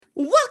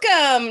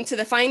Welcome to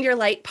the Find Your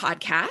Light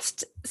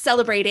podcast,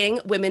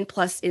 celebrating Women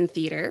Plus in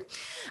Theater.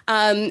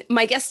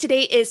 My guest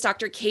today is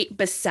Dr. Kate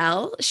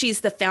Bassell. She's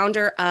the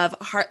founder of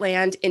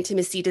Heartland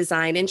Intimacy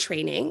Design and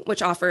Training,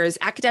 which offers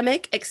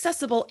academic,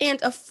 accessible,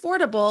 and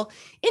affordable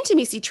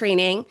intimacy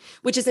training,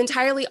 which is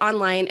entirely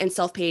online and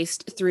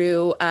self-paced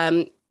through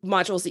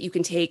modules that you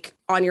can take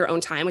on your own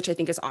time, which I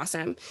think is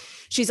awesome.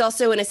 She's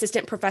also an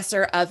assistant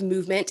professor of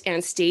movement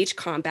and stage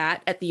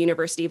combat at the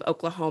University of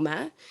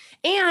Oklahoma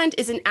and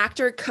is an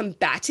actor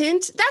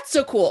combatant. That's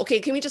so cool. Okay,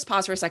 can we just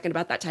pause for a second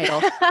about that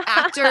title?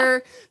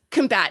 Actor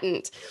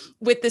combatant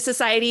with the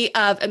Society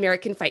of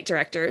American Fight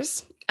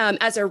Directors.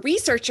 As a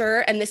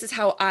researcher, and this is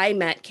how I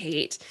met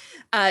Kate,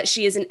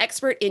 she is an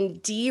expert in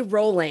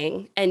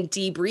de-rolling and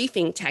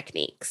debriefing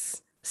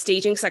techniques,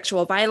 staging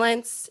sexual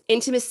violence,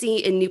 intimacy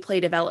in new play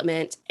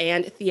development,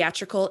 and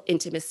theatrical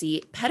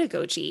intimacy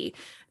pedagogy.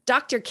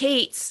 Dr.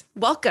 Kate,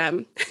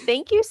 welcome.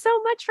 Thank you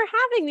so much for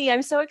having me.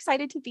 I'm so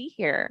excited to be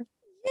here.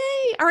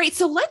 Yay. All right.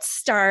 So let's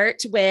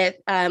start with,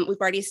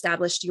 we've already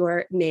established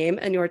your name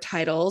and your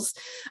titles.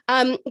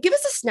 Give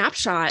us a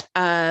snapshot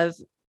of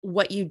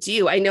what you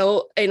do. I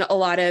know in a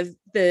lot of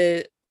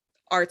the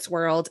arts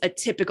world, a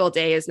typical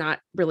day is not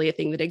really a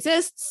thing that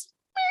exists.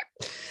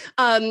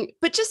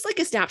 But just like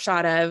a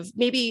snapshot of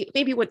maybe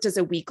what does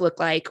a week look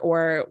like,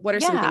 or what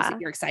are some things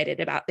that you're excited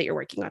about that you're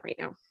working on right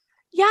now?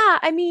 Yeah,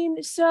 I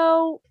mean,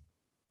 so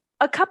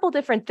a couple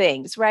different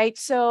things, right?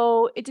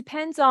 So it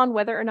depends on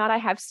whether or not I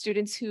have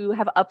students who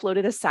have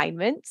uploaded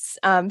assignments.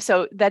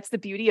 So that's the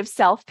beauty of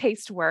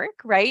self-paced work,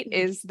 right?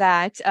 Is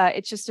that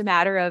it's just a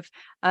matter of,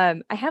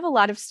 I have a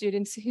lot of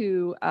students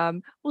who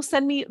will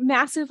send me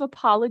massive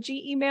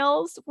apology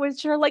emails,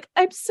 which are like,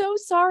 I'm so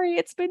sorry.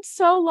 It's been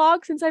so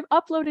long since I've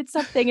uploaded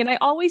something. And I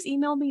always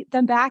email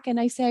them back and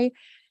I say,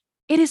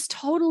 it is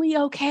totally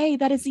okay.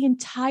 That is the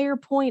entire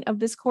point of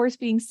this course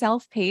being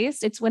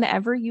self-paced. It's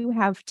whenever you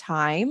have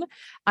time.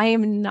 I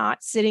am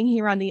not sitting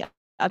here on the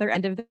other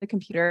end of the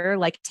computer,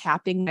 like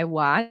tapping my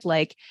watch,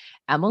 like,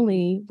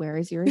 Emily, where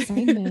is your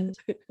assignment?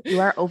 You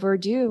are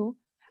overdue.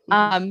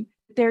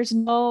 There's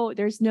no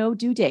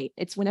due date.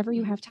 It's whenever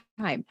you have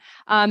time.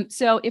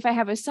 So if I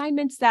have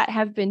assignments that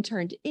have been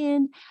turned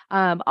in,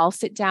 I'll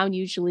sit down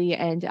usually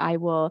and I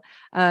will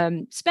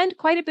spend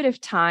quite a bit of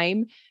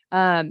time.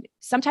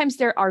 Sometimes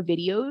there are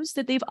videos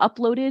that they've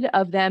uploaded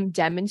of them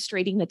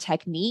demonstrating the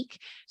technique.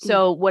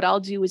 So what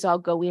I'll do is I'll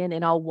go in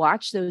and I'll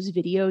watch those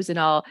videos and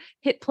I'll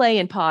hit play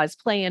and pause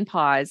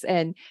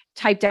and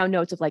type down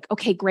notes of like,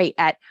 okay, great.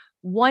 At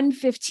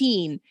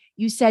 1:15,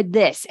 you said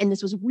this, and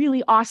this was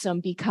really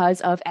awesome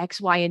because of X,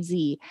 Y, and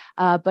Z.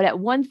 But at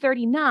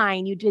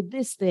 1:39, you did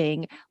this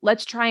thing.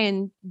 Let's try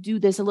and do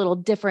this a little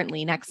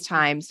differently next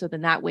time. So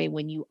then that way,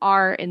 when you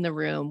are in the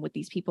room with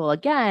these people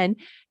again,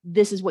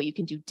 this is what you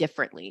can do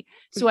differently.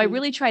 So I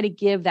really try to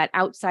give that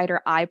outsider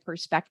eye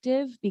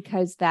perspective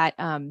because that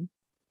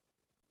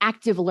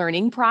active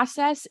learning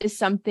process is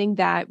something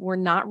that we're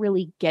not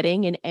really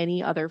getting in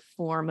any other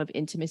form of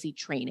intimacy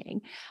training.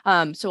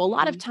 So a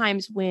lot of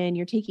times when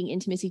you're taking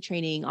intimacy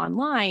training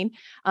online,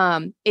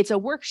 it's a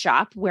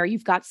workshop where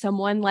you've got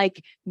someone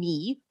like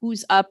me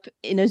who's up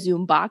in a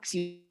Zoom box,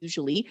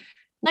 usually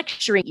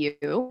lecturing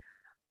you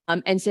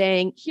and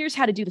saying, here's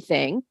how to do the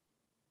thing.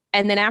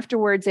 And then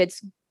afterwards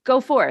it's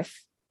go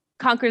forth,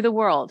 conquer the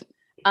world.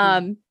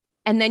 And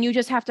then you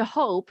just have to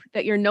hope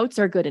that your notes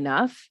are good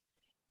enough.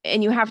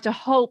 And you have to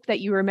hope that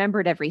you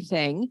remembered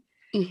everything,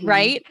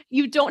 right?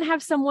 You don't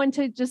have someone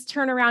to just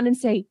turn around and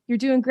say, you're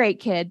doing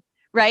great, kid,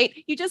 right?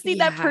 You just need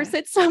that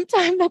person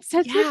sometime that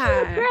says, you're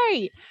doing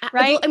great,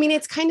 right? Well, I mean,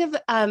 it's kind of,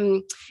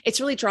 it's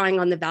really drawing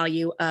on the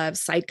value of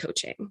side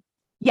coaching.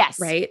 Yes.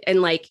 Right.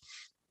 And like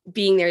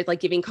being there,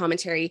 like giving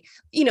commentary,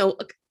 you know,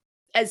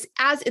 as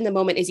in the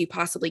moment as you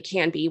possibly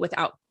can be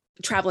without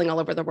traveling all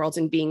over the world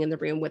and being in the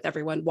room with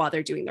everyone while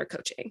they're doing their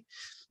coaching.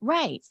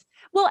 Right.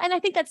 Well, and I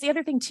think that's the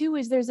other thing too,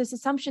 is there's this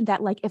assumption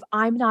that like, if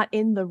I'm not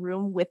in the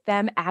room with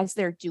them as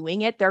they're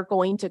doing it, they're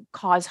going to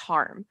cause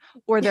harm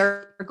or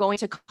they're going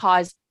to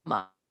cause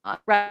trauma,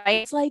 right?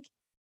 It's like,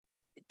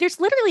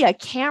 there's literally a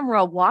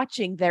camera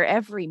watching their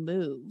every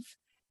move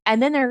and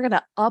then they're going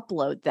to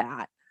upload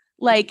that.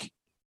 Like,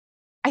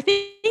 I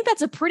think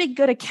that's a pretty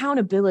good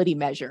accountability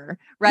measure,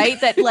 right?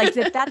 That like,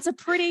 that's a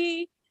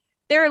pretty,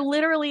 they're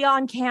literally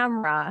on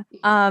camera.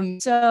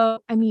 So,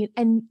 I mean,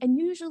 and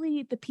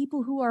usually the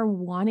people who are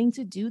wanting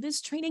to do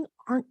this training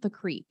aren't the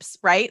creeps,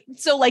 right?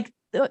 So like,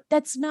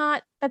 that's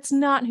not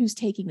who's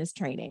taking this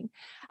training.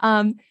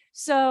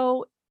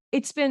 So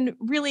it's been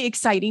really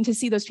exciting to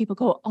see those people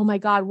go, oh my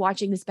God,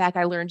 watching this back,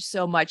 I learned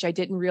so much. I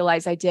didn't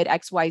realize I did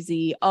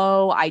XYZ.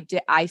 Oh,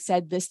 I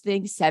said this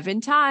thing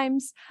 7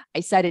 times. I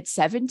said it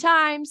 7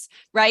 times,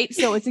 right?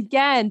 So it's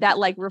again, that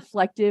like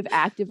reflective,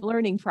 active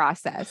learning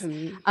process,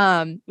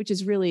 which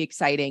is really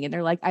exciting. And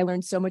they're like, I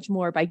learned so much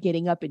more by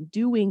getting up and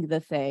doing the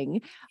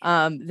thing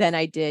than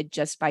I did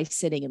just by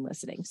sitting and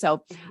listening.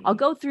 So I'll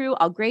go through,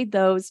 I'll grade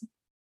those.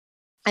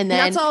 And And then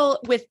that's all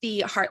with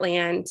the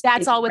Heartland.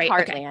 that's all with right?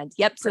 Heartland. Okay.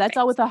 Yep. So that's Perfect.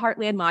 all with the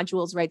Heartland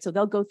modules, right? So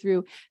they'll go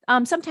through,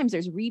 sometimes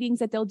there's readings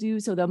that they'll do.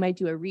 So they might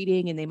do a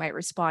reading and they might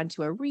respond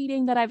to a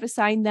reading that I've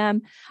assigned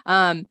them.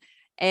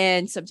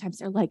 And sometimes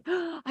they're like,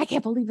 oh, I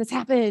can't believe this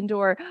happened,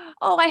 or,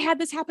 oh, I had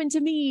this happen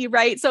to me.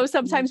 Right. So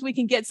sometimes we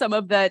can get some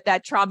of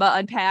that trauma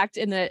unpacked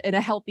in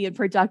a healthy and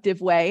productive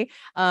way.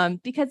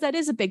 Because that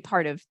is a big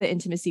part of the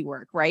intimacy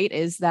work, right?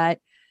 Is that,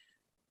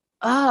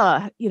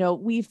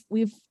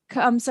 we've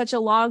come such a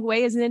long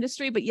way as an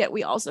industry, but yet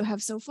we also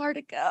have so far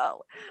to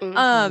go.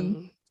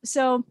 Mm-hmm.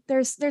 So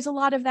there's a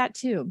lot of that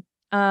too.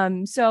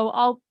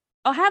 So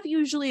I'll have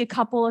usually a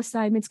couple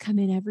assignments come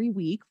in every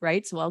week,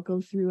 right? So I'll go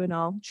through and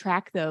I'll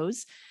track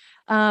those.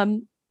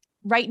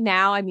 Right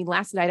now, I mean,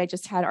 last night I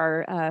just had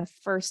our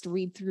first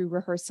read through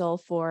rehearsal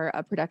for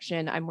a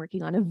production. I'm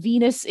working on A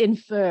Venus in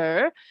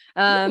Fur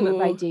by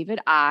Ooh. David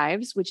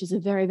Ives, which is a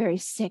very, very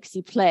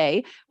sexy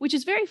play, which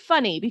is very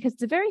funny because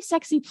it's a very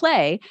sexy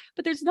play,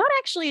 but there's not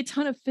actually a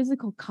ton of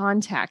physical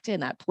contact in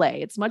that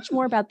play. It's much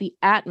more about the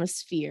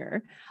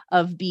atmosphere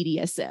of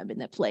BDSM in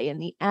the play and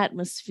the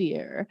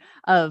atmosphere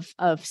of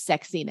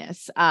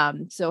sexiness.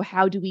 So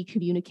how do we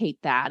communicate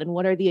that? And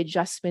what are the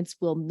adjustments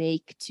we'll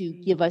make to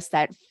give us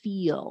that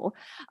feel,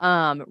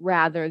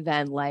 rather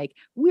than like,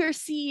 we're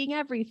seeing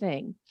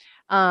everything.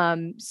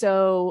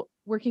 So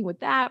working with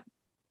that,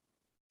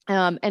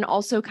 and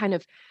also kind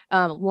of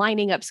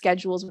lining up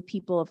schedules with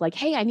people of like,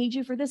 hey, I need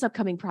you for this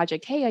upcoming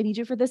project. Hey, I need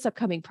you for this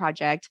upcoming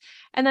project.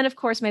 And then of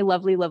course, my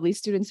lovely, lovely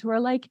students who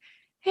are like,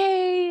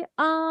 hey,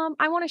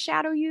 I want to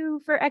shadow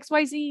you for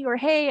XYZ, or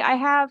hey, I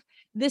have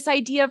this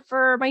idea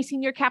for my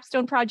senior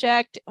capstone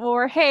project,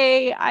 or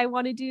hey, I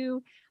want to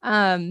do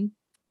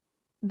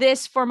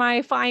this for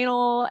my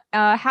final.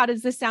 How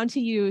does this sound to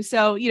you?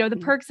 So, the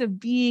perks of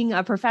being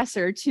a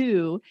professor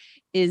too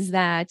is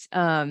that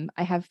I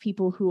have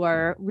people who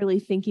are really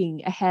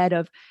thinking ahead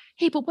of,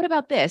 hey, but what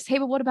about this? Hey,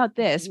 but what about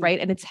this? Right.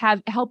 And it's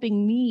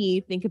helping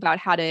me think about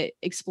how to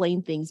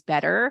explain things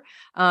better,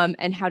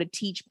 and how to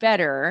teach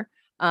better,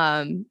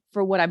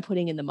 for what I'm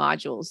putting in the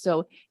modules.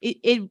 So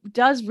it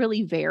does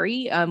really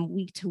vary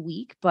week to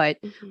week, but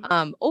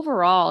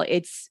overall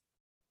it's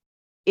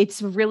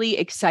really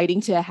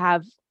exciting to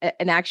have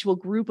an actual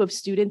group of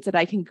students that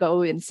I can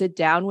go and sit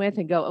down with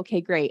and go, okay,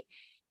 great.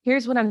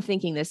 Here's what I'm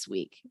thinking this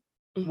week.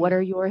 What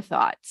are your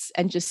thoughts?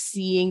 And just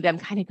seeing them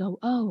kind of go,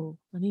 oh,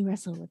 let me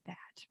wrestle with that.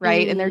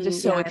 Right. And they're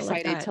just so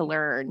excited to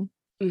learn.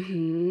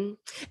 Mm-hmm.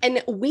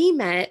 And we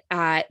met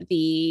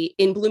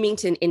in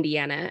Bloomington,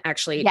 Indiana,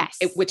 actually, yes,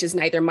 which is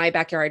neither my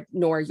backyard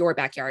nor your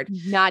backyard.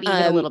 Not even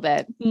a little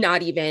bit.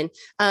 Not even.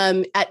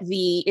 At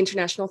the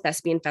International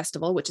Thespian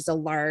Festival, which is a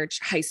large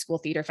high school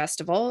theater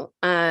festival.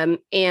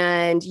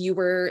 And you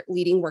were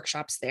leading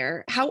workshops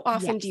there. How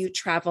often do you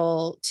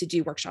travel to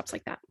do workshops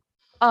like that?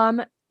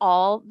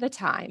 All the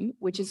time,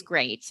 which is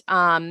great.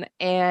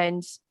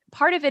 And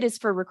part of it is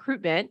for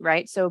recruitment,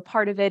 right? So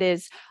part of it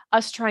is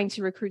us trying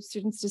to recruit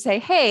students to say,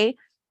 hey,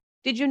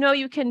 did you know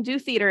you can do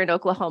theater in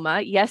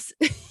Oklahoma? Yes,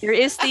 there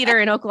is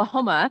theater in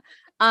Oklahoma.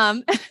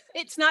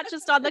 It's not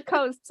just on the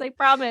coasts, I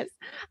promise.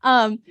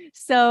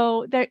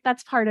 So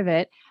that's part of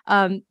it.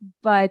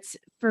 But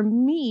for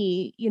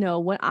me,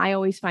 what I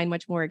always find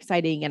much more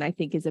exciting, and I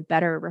think is a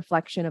better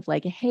reflection of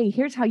like, hey,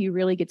 here's how you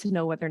really get to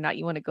know whether or not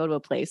you want to go to a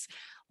place.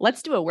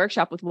 Let's do a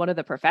workshop with one of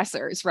the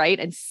professors, right?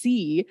 And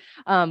see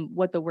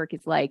what the work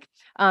is like.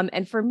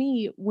 And for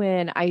me,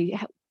 when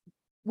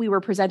we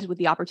were presented with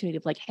the opportunity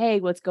of like, hey,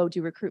 let's go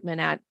do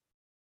recruitment at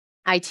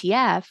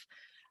ITF,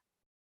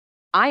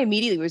 I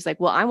immediately was like,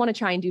 well, I want to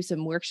try and do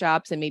some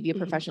workshops and maybe a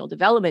professional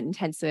development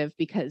intensive,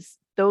 because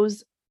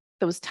those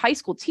high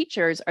school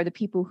teachers are the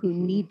people who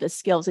need the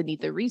skills and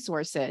need the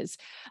resources.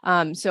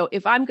 So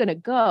if I'm going to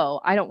go,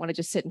 I don't want to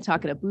just sit and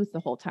talk at a booth the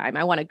whole time.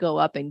 I want to go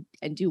up and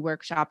do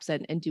workshops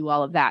and do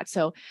all of that.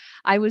 So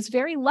I was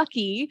very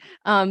lucky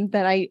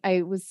that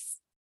I was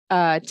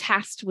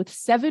tasked with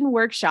 7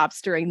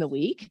 workshops during the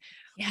week,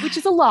 which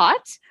is a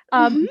lot,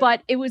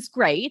 but it was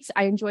great.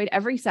 I enjoyed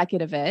every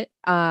second of it.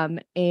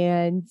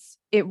 And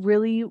it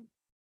really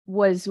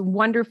was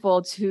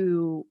wonderful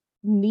to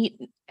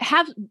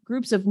have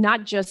groups of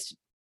not just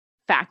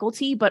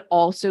faculty, but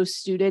also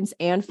students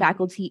and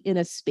faculty in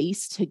a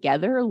space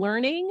together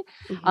learning,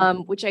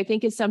 which I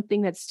think is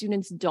something that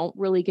students don't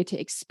really get to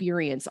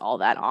experience all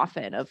that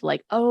often, of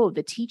like, oh,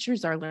 the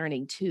teachers are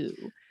learning too.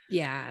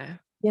 Yeah.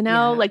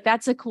 Like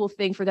that's a cool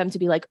thing for them to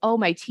be like, oh,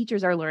 my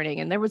teachers are learning.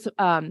 And there was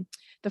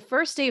the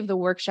first day of the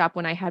workshop,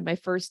 when I had my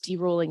first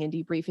de-rolling and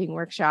debriefing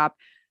workshop,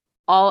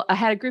 I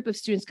had a group of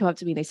students come up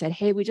to me and they said,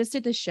 hey, we just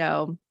did the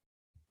show.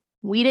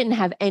 We didn't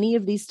have any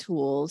of these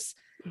tools.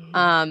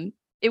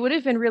 It would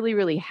have been really,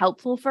 really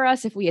helpful for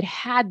us if we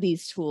had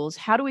these tools.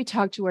 How do we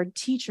talk to our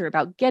teacher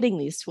about getting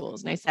these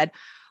tools? And I said,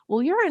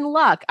 well, you're in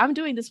luck. I'm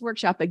doing this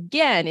workshop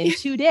again in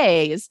 2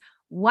 days.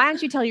 Why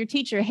don't you tell your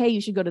teacher, hey, you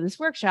should go to this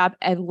workshop?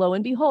 And lo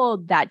and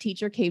behold, that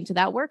teacher came to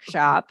that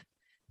workshop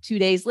 2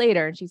 days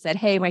later and she said,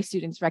 hey, my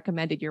students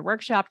recommended your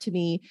workshop to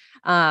me.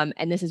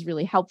 And this is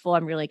really helpful.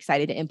 I'm really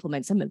excited to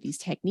implement some of these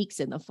techniques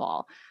in the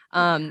fall.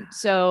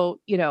 So,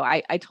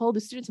 I told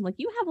the students, I'm like,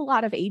 you have a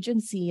lot of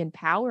agency and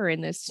power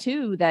in this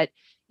too, that,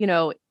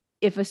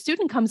 if a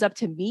student comes up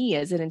to me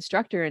as an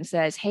instructor and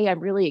says, hey, I'm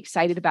really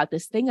excited about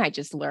this thing I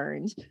just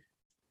learned.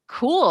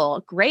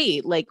 Cool,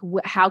 great. Like,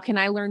 how can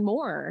I learn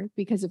more?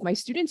 Because if my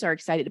students are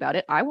excited about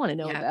it, I want to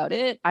know about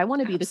it. I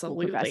want to be the cool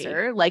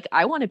professor. Like,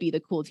 I want to be the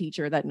cool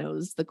teacher that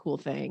knows the cool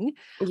thing.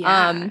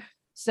 Yeah.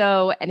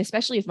 So, and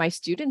especially if my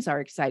students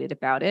are excited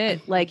about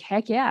it, like,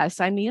 heck yeah,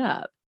 sign me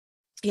up.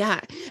 Yeah.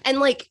 And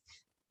like,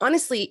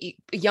 honestly,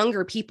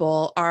 younger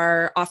people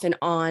are often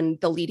on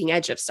the leading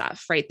edge of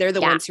stuff, right? They're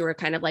the ones who are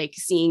kind of like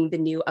seeing the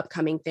new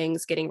upcoming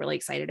things, getting really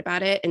excited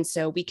about it. And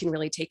so we can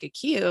really take a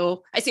cue.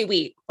 I say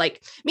we,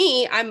 like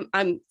me,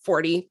 I'm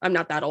 40. I'm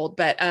not that old,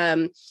 but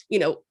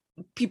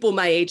people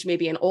my age,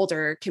 maybe and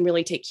older, can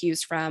really take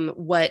cues from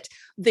what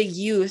the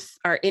youth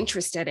are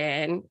interested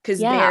in, because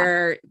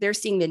they're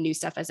seeing the new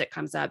stuff as it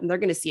comes up, and they're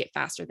going to see it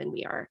faster than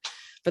we are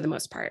for the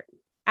most part.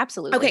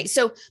 Absolutely. Okay.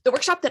 So the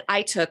workshop that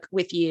I took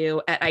with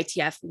you at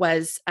ITF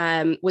was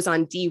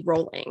on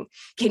de-rolling.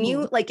 Can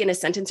you, like, in a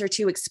sentence or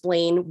two,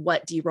 explain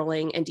what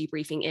de-rolling and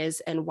debriefing is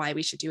and why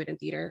we should do it in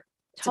theater?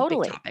 It's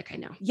totally. a big topic, I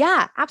know.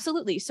 Yeah,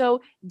 absolutely.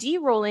 So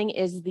de-rolling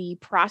is the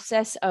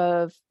process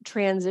of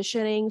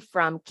transitioning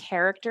from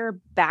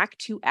character back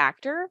to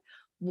actor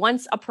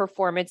once a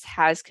performance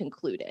has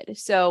concluded.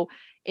 So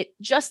it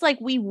just like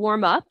we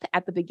warm up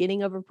at the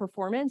beginning of a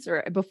performance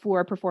or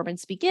before a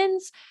performance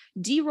begins,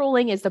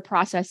 de-rolling is the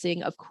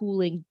processing of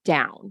cooling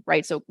down,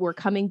 right? So we're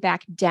coming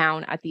back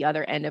down at the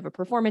other end of a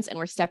performance and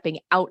we're stepping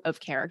out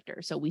of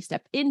character. So we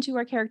step into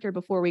our character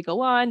before we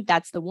go on.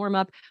 That's the warm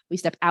up. We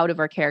step out of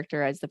our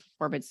character as the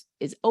performance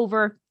is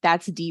over.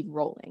 That's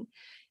de-rolling.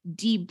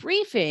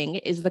 Debriefing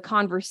is the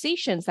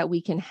conversations that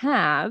we can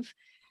have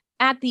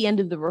at the end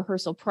of the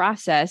rehearsal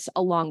process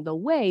along the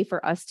way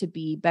for us to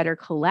be better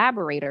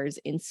collaborators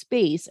in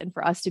space and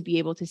for us to be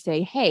able to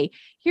say, hey,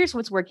 here's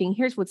what's working,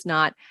 here's what's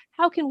not.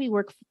 How can we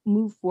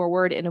move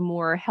forward in a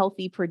more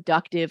healthy,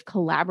 productive,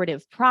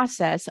 collaborative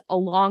process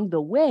along the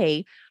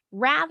way,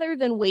 rather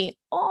than wait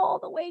all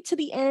the way to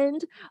the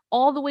end,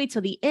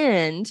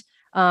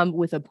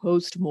 with a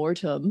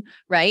post-mortem,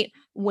 right?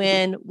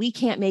 When we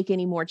can't make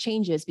any more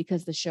changes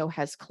because the show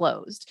has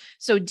closed.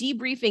 So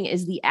debriefing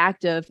is the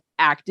act of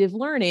active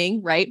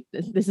learning, right?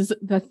 This is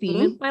the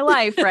theme of my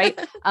life, right?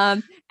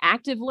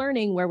 Active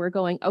learning, where we're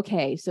going,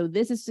 okay, so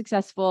this is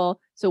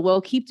successful. So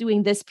we'll keep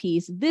doing this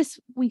piece. This,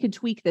 we could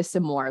tweak this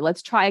some more.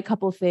 Let's try a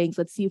couple of things.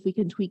 Let's see if we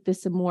can tweak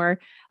this some more,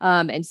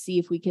 and see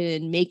if we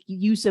can make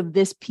use of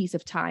this piece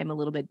of time a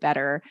little bit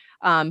better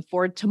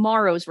for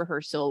tomorrow's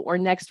rehearsal or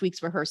next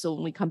week's rehearsal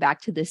when we come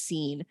back to this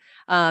scene.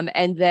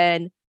 And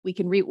then we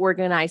can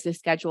reorganize the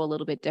schedule a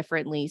little bit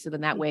differently. So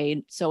then that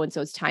way,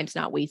 so-and-so's time's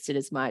not wasted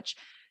as much.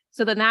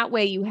 So then that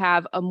way you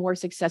have a more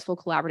successful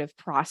collaborative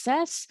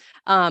process,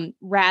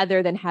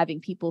 rather than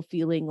having people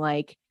feeling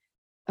like,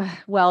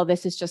 well,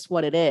 this is just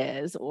what it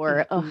is,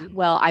 or,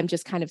 well, I'm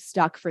just kind of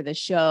stuck for the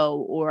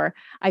show, or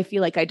I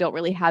feel like I don't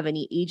really have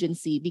any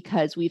agency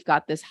because we've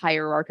got this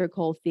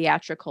hierarchical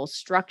theatrical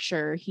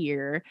structure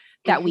here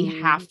that we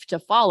have to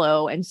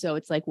follow. And so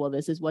it's like, well,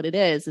 this is what it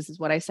is. This is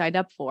what I signed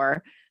up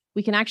for.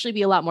 We can actually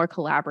be a lot more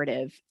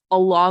collaborative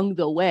along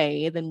the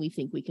way than we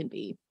think we can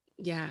be.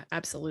 Yeah,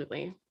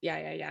 absolutely.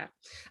 Yeah.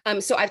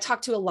 So I've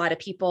talked to a lot of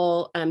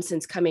people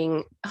since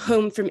coming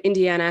home from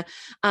Indiana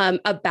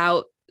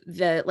about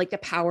the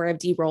power of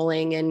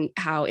de-rolling and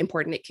how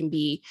important it can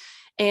be.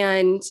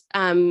 And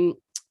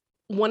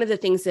one of the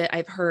things that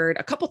I've heard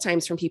a couple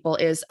times from people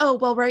is, oh,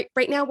 well,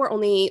 right now we're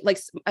only, like,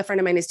 a friend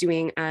of mine is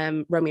doing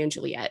Romeo and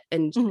Juliet,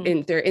 and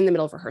they're in the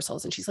middle of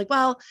rehearsals. And she's like,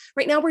 well,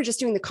 right now we're just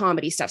doing the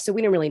comedy stuff, so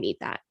we don't really need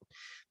that.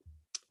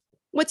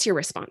 What's your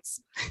response?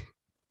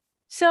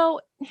 So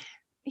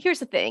here's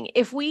the thing.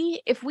 If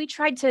we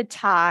tried to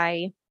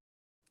tie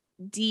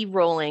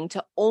de-rolling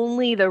to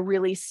only the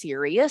really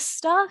serious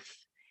stuff,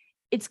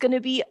 it's going to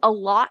be a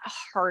lot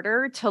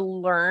harder to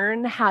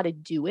learn how to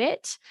do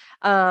it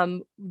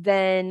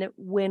than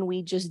when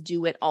we just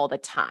do it all the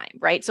time,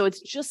 right? So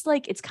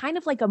it's kind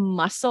of like a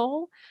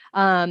muscle,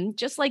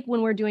 just like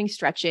when we're doing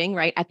stretching,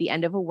 right? At the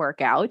end of a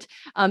workout,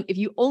 if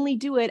you only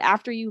do it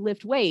after you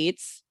lift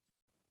weights,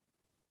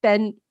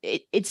 then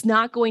it's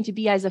not going to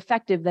be as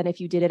effective than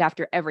if you did it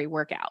after every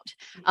workout.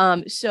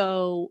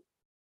 So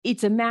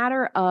it's a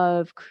matter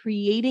of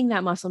creating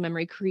that muscle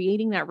memory,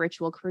 creating that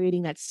ritual,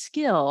 creating that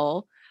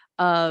skill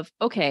of,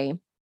 okay,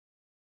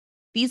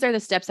 these are the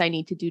steps I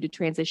need to do to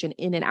transition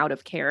in and out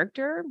of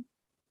character,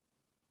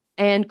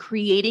 and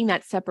creating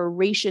that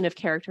separation of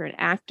character and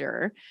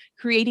actor,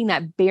 creating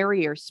that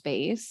barrier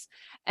space.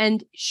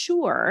 And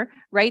sure,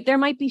 right, there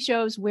might be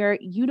shows where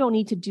you don't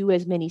need to do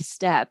as many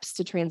steps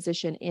to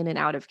transition in and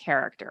out of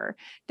character.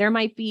 There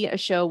might be a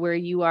show where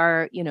you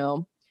are,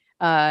 you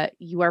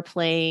are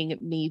playing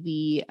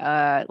maybe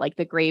like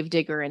the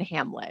gravedigger in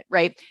Hamlet,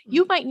 right?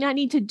 You might not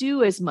need to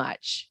do as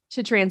much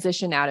to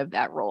transition out of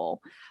that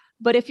role.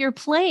 But if you're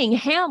playing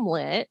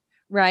Hamlet,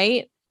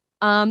 right,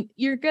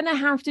 you're going to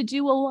have to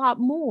do a lot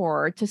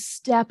more to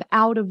step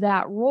out of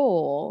that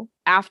role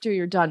after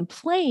you're done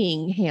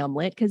playing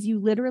Hamlet, because you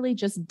literally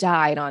just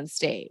died on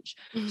stage.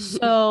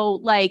 So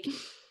like,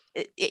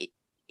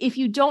 if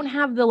you don't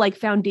have the like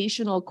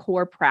foundational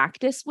core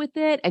practice with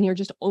it, and you're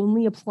just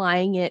only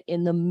applying it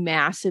in the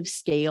massive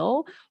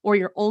scale, or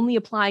you're only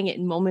applying it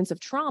in moments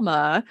of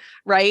trauma,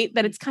 right?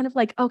 That it's kind of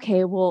like,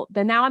 okay, well,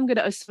 then now I'm going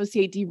to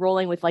associate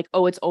de-rolling with like,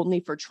 oh, it's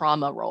only for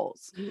trauma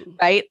roles,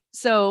 right?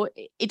 So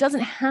it doesn't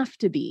have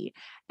to be.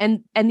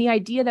 And the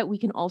idea that we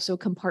can also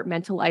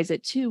compartmentalize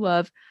it too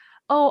of,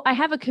 oh, I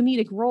have a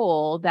comedic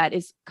role that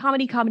is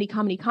comedy, comedy,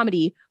 comedy,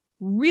 comedy,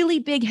 really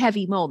big,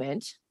 heavy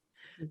moment,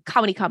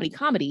 comedy, comedy,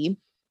 comedy.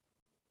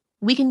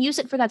 We can use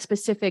it for that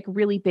specific,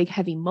 really big,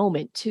 heavy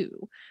moment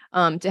too,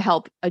 to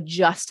help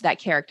adjust that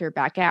character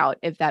back out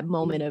if that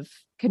moment of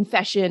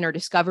confession or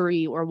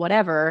discovery or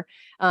whatever,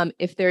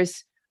 if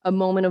there's a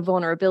moment of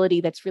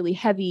vulnerability that's really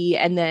heavy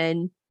and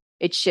then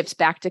it shifts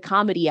back to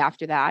comedy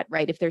after that,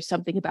 right? If there's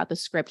something about the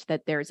script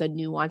that there's a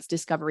nuanced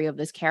discovery of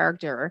this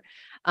character,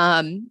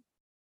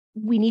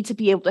 we need to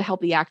be able to help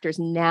the actors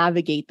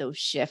navigate those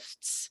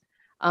shifts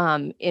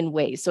in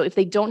ways. So if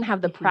they don't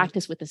have the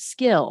practice with the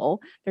skill,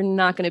 they're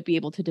not going to be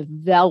able to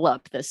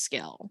develop the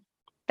skill.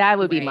 That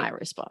would be my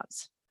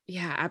response.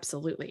 Yeah,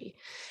 absolutely.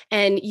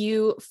 And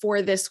you,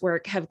 for this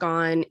work, have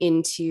gone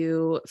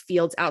into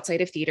fields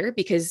outside of theater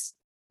because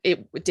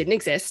it didn't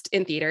exist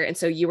in theater. And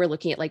so you were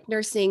looking at like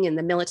nursing and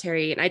the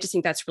military. And I just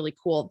think that's really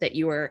cool that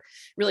you were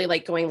really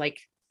like going like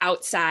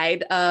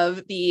outside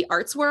of the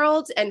arts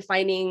world and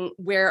finding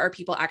where are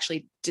people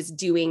actually just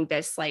doing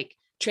this like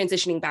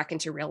transitioning back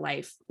into real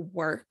life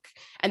work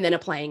and then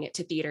applying it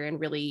to theater in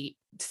really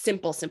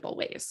simple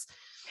ways.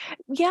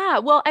 Yeah.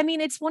 Well, I mean,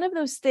 it's one of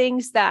those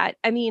things that,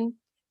 I mean,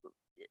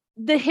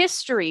 the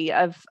history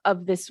of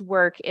this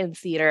work in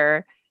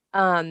theater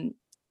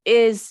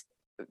is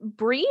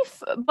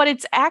brief, but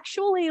it's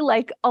actually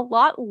like a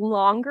lot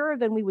longer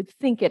than we would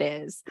think it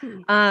is.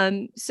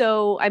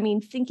 So, I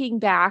mean, thinking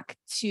back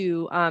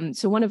to,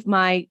 so one of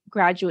my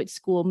graduate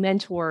school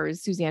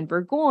mentors, Suzanne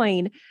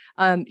Burgoyne,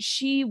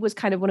 she was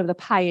kind of one of the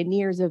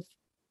pioneers of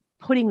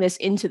putting this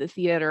into the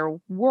theater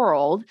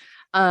world.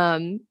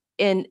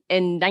 In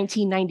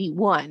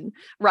 1991,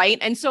 right?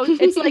 And so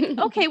it's like,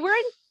 okay, we're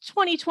in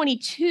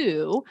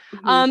 2022.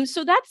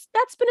 So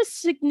that's been a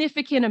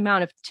significant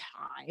amount of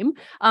time.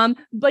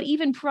 But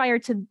even prior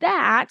to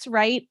that,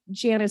 right,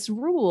 Janice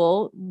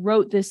Rule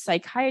wrote this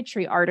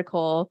psychology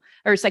article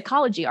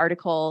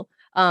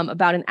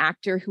about an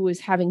actor who was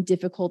having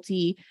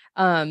difficulty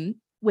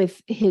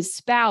with his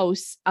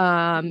spouse.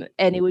 And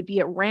it would be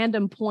at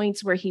random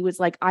points where he was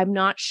like, I'm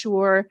not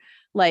sure,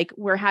 like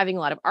we're having a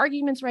lot of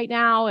arguments right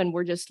now and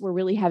we're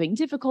really having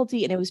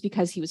difficulty. And it was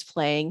because he was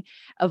playing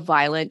a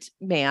violent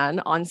man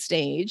on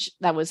stage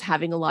that was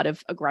having a lot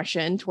of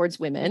aggression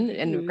towards women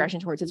and aggression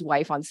towards his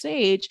wife on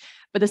stage.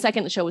 But the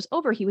second the show was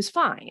over, he was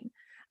fine.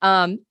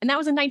 And that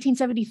was in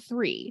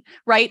 1973,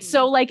 right?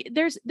 So like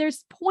there's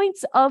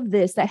points of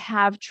this that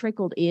have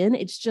trickled in.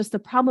 It's just the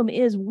problem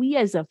is we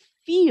as a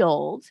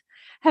field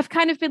have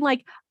kind of been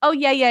like, oh,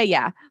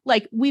 yeah.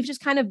 Like we've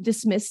just kind of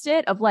dismissed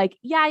it of like,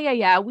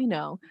 yeah, we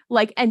know,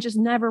 like, and just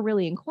never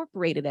really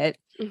incorporated it.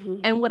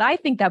 And what I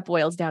think that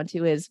boils down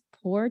to is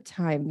poor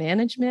time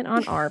management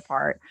on our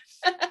part,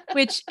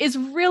 which is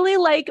really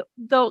like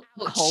the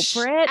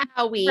culprit,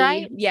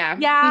 right?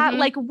 Yeah.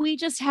 Like we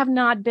just have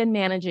not been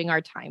managing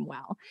our time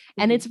well.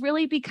 And it's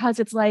really because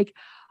it's like,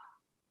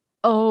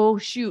 oh,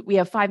 shoot, we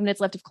have 5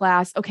 minutes left of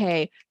class.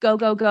 Okay,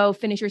 go,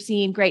 finish your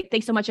scene. Great.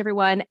 Thanks so much,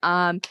 everyone.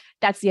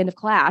 That's the end of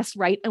class,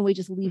 right? And we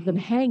just leave them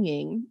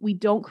hanging. We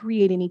don't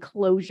create any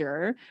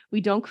closure. We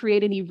don't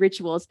create any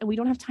rituals, and we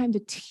don't have time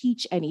to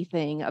teach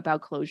anything about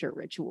closure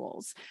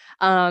rituals.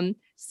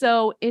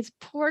 So it's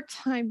poor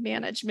time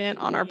management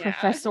on our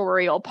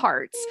professorial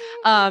parts,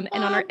 and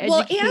on our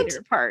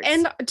educator parts.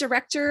 And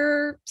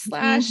director /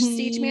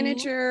 stage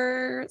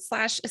manager /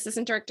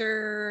 assistant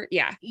director.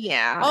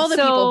 Yeah. All the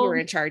people who are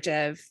in charge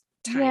of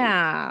time.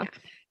 Yeah.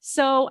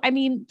 So, I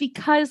mean,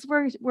 because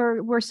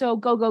we're so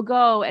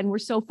go, and we're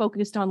so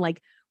focused on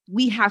like,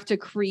 we have to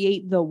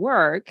create the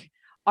work,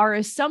 our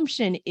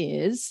assumption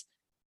is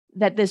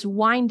that this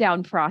wind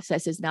down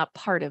process is not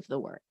part of the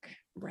work.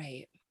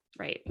 Right.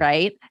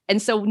 And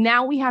so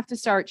now we have to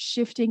start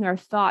shifting our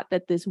thought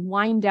that this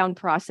wind down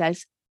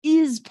process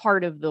is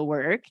part of the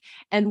work,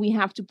 and we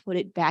have to put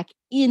it back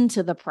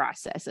into the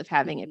process of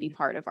having it be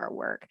part of our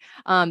work.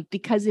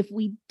 Because if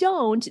we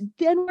don't,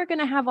 then we're going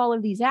to have all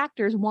of these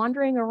actors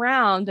wandering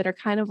around that are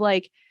kind of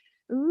like,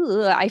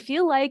 ooh, I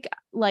feel like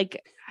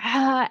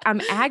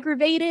I'm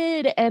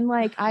aggravated and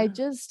like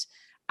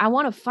I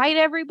want to fight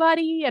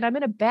everybody and I'm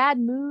in a bad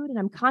mood and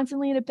I'm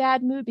constantly in a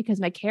bad mood because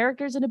my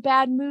character's in a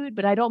bad mood,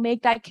 but I don't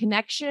make that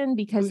connection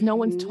because no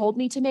one's told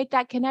me to make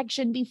that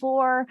connection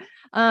before.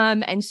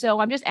 And so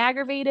I'm just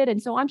aggravated. And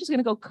so I'm just going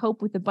to go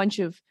cope with a bunch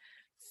of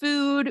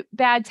food,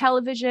 bad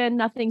television,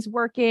 nothing's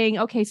working.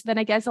 Okay, so then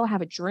I guess I'll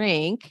have a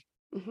drink.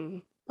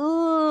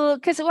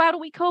 Because how do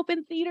we cope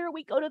in theater?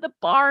 We go to the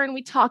bar and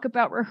we talk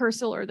about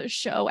rehearsal or the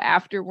show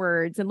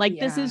afterwards. And like,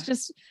 Yeah.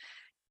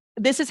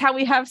 this is how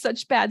we have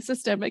such bad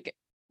systemic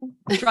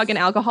drug and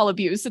alcohol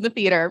abuse in the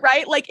theater,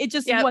 right? Like it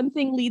just, Yep. one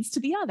thing leads to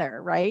the other,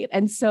 right?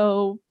 And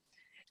so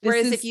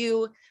whereas if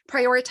you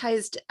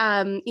prioritized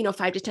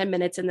 5 to 10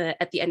 minutes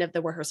at the end of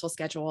the rehearsal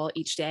schedule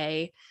each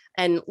day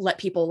and let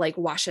people like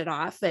wash it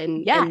off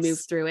and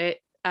move through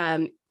it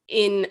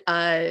in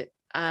a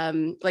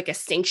like a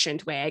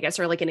sanctioned way, I guess,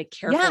 or like in a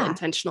careful,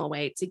 intentional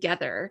way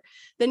together,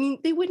 then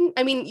they wouldn't,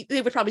 I mean,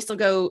 they would probably still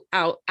go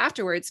out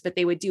afterwards, but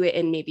they would do it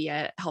in maybe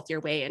a healthier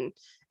way and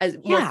as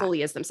more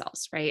fully as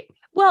themselves. Right.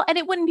 Well, and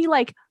it wouldn't be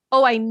like,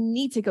 oh, I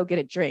need to go get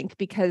a drink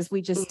because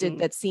we just did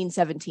that scene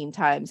 17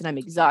 times and I'm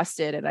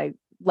exhausted. And I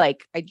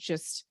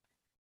just,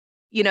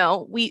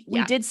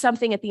 we did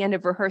something at the end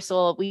of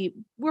rehearsal.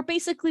 We're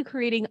basically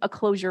creating a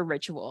closure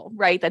ritual,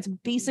 right? That's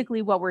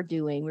basically what we're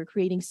doing. We're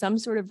creating some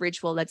sort of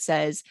ritual that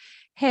says,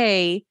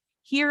 hey,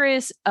 here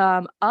is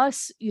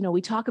us,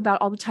 we talk about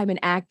all the time in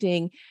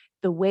acting,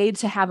 the way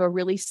to have a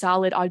really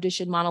solid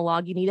audition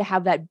monologue. You need to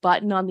have that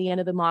button on the end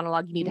of the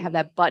monologue. You need to have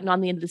that button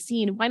on the end of the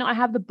scene. Why not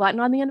have the button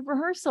on the end of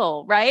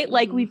rehearsal, right?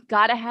 Like we've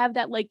got to have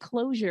that like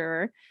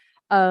closure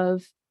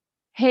of,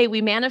 hey,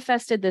 we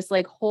manifested this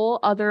like whole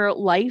other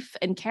life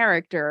and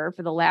character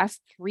for the last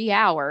 3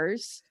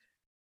 hours.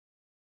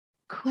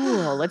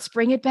 Cool. Let's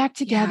bring it back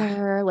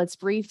together. Yeah. Let's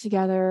breathe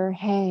together.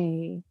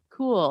 Hey,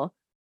 cool.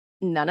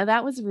 None of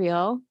that was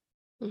real.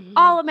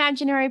 All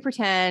imaginary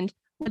pretend.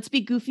 Let's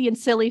be goofy and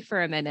silly for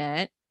a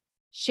minute.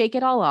 Shake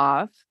it all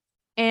off.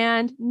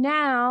 And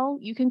now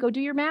you can go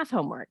do your math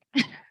homework.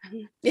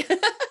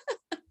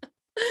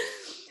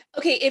 Okay.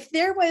 If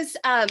there was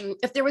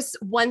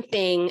one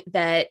thing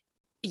that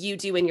you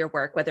do in your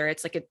work, whether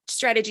it's like a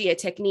strategy, a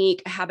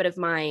technique, a habit of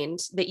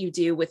mind that you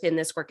do within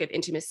this work of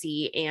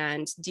intimacy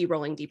and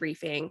de-rolling,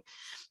 debriefing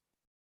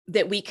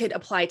that we could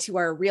apply to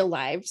our real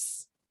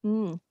lives,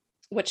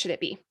 what should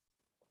it be?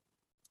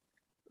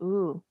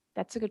 Ooh,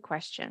 that's a good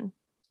question.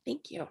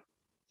 Thank you.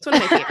 It's one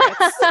of my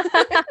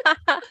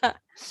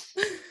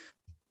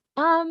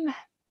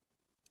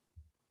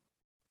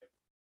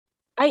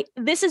favorites.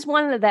 This is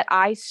one that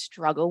I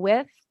struggle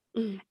with.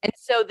 And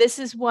so this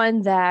is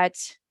one that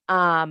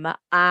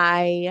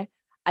I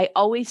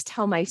always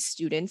tell my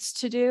students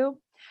to do.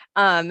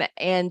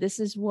 And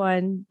this is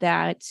one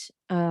that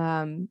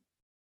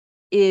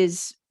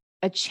is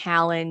a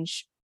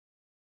challenge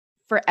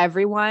for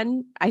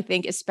everyone, I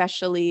think,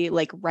 especially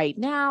like right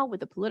now with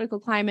the political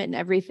climate and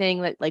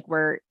everything that like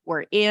we're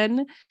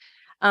in.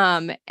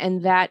 And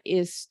that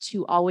is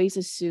to always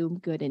assume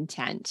good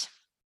intent.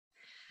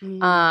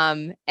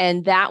 And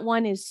that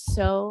one is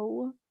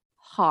so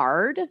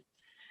hard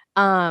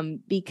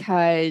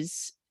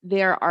because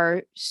there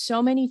are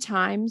so many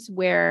times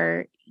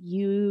where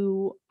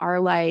you are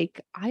like,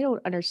 I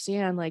don't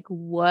understand like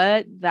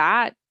what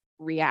that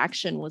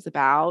reaction was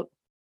about.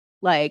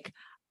 Like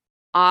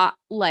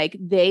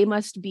they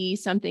must be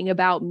something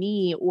about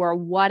me or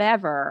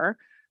whatever.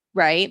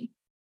 Right.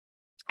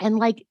 And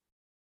like,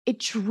 it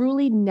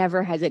truly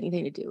never has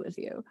anything to do with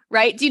you.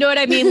 Right. Do you know what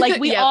I mean? Like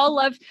we all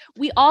love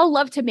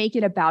to make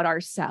it about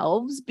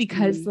ourselves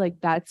because like,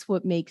 that's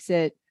what makes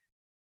it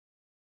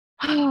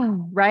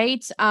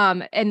right.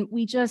 And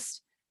we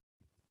just,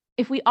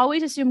 if we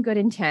always assume good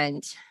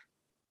intent,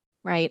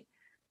 right.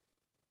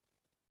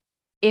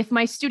 If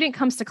my student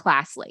comes to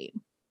class late,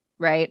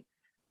 right,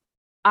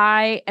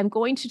 I am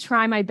going to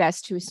try my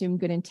best to assume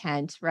good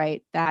intent,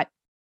 right? That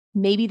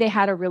maybe they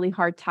had a really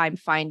hard time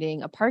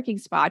finding a parking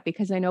spot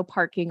because I know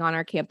parking on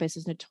our campus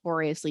is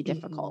notoriously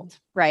difficult,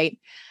 right?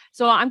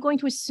 So I'm going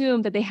to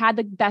assume that they had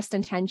the best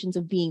intentions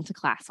of being to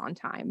class on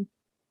time,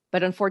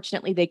 but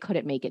unfortunately they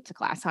couldn't make it to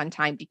class on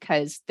time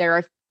because there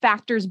are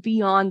factors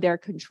beyond their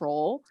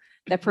control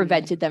that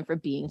prevented them from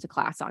being to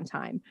class on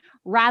time,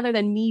 rather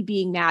than me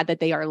being mad that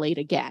they are late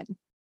again,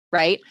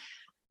 right?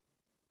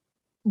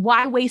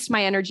 Why waste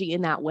my energy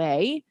in that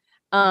way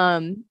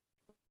when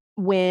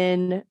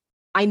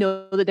I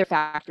know that there are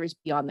factors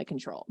beyond the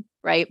control,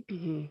 right?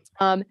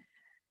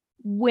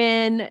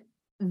 When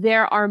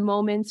there are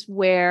moments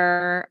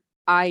where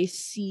I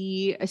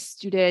see a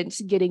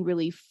student getting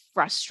really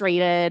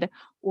frustrated,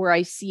 or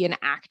I see an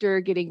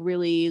actor getting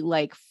really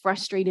like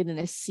frustrated in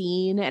a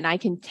scene, and I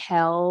can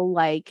tell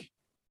like,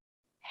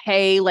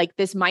 hey, like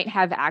this might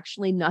have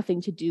actually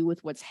nothing to do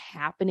with what's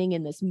happening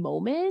in this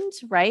moment,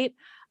 right?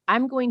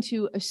 I'm going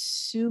to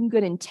assume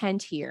good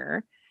intent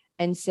here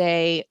and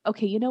say,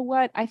 okay, you know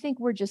what? I think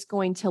we're just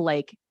going to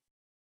like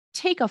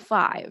take a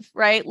 5,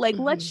 right? Like,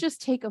 let's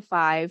just take a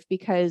 5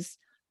 because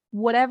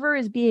whatever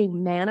is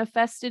being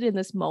manifested in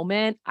this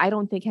moment, I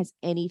don't think has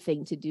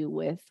anything to do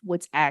with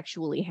what's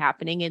actually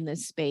happening in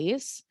this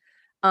space.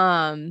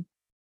 And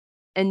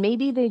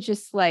maybe they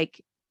just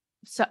like,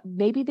 so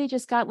maybe they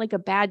just got like a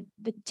bad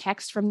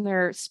text from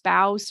their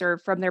spouse or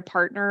from their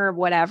partner or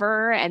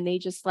whatever. And they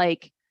just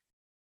like,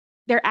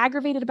 they're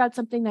aggravated about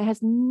something that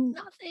has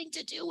nothing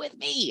to do with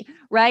me,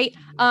 right?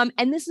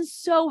 And this is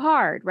so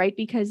hard, right?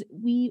 Because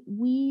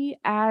we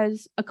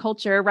as a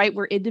culture, right,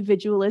 we're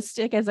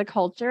individualistic as a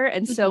culture,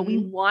 and so we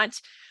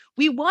want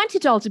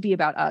it all to be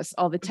about us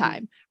all the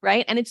time,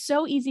 right? And it's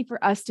so easy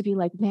for us to be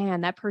like,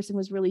 man, that person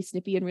was really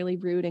snippy and really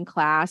rude in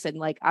class, and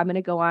like I'm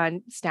gonna go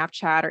on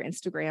Snapchat or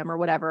Instagram or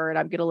whatever, and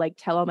I'm gonna like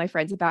tell all my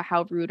friends about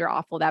how rude or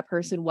awful that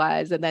person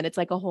was, and then it's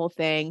like a whole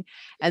thing.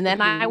 And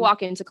then I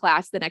walk into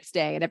class the next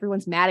day and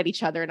everyone's mad at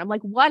each other, and I'm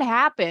like, what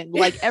happened?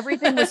 Like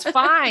everything was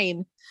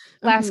fine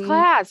last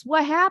class.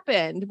 What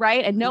happened?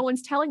 Right? And no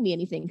one's telling me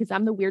anything because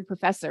I'm the weird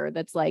professor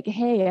that's like,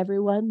 hey,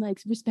 everyone,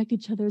 like respect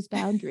each other's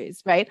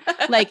boundaries, right?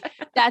 Like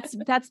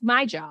that's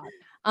my job.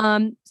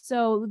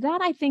 So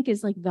that I think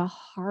is like the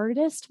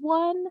hardest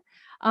one,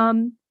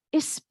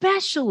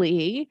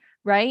 especially,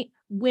 right,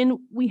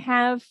 when we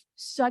have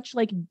such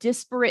like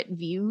disparate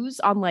views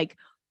on like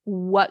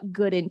what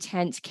good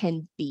intent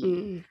can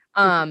be.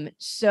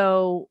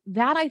 So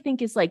that I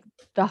think is like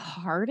the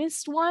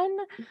hardest one.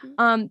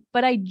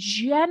 But I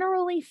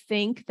generally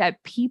think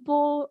that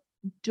people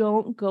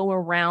don't go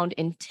around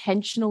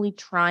intentionally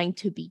trying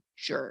to be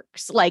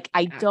jerks. Like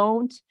I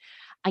don't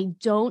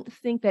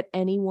think that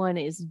anyone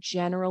is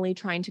generally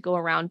trying to go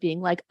around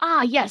being like,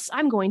 yes,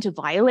 I'm going to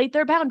violate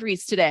their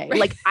boundaries today. Right.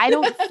 Like, I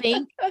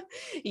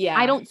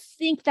don't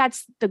think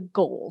that's the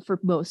goal for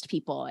most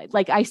people.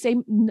 Like I say,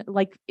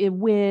 like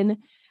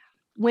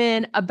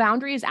when a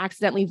boundary is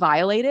accidentally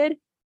violated,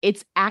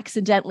 it's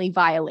accidentally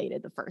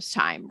violated the first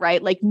time,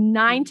 right? Like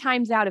 9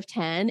 times out of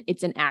 10,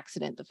 it's an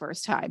accident the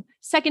first time.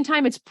 Second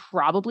time, it's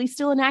probably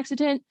still an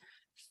accident.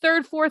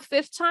 Third, fourth,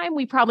 fifth time,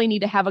 we probably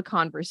need to have a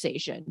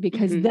conversation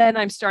because then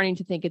I'm starting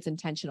to think it's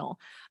intentional.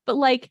 But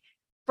like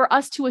for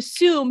us to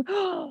assume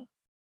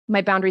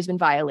my boundary's been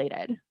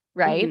violated,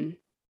 right?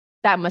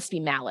 That must be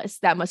malice.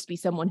 That must be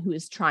someone who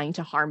is trying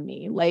to harm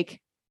me.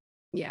 Like,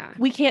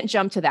 we can't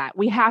jump to that.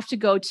 We have to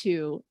go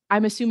to,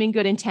 I'm assuming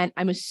good intent.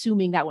 I'm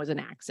assuming that was an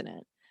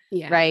accident,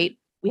 right?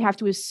 We have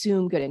to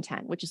assume good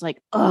intent, which is like,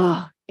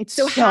 it's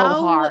so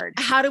hard.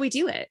 How do we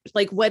do it?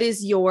 Like, what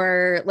is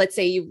your, let's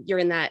say you're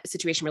in that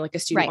situation where like a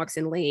student walks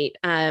in late.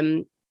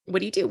 What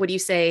do you do? What do you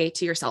say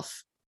to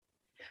yourself?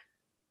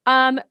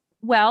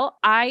 Well,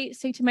 I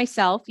say to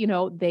myself,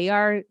 they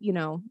are,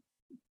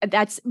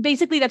 that's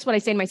what I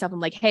say to myself. I'm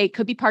like, hey,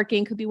 could be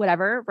parking, could be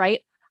whatever,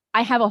 right?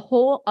 I have a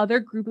whole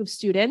other group of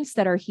students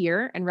that are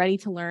here and ready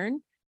to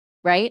learn,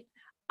 right?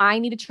 I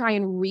need to try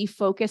and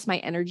refocus my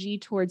energy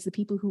towards the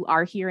people who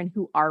are here and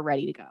who are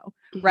ready to go.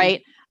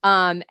 Right.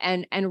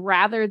 And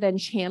rather than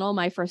channel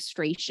my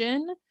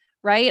frustration,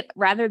 right.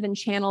 Rather than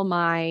channel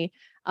my,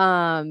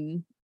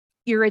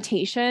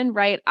 irritation,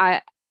 right.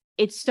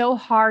 It's so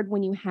hard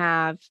when you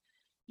have,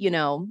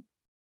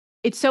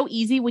 it's so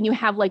easy when you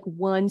have like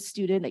one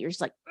student that you're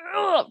just like,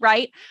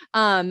 right.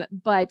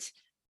 But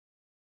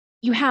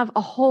you have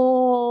a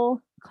whole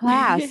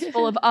class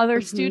full of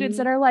other students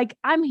that are like,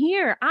 I'm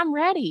here, I'm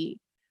ready.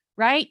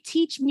 Right?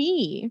 Teach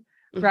me,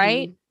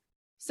 right?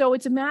 So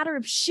it's a matter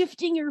of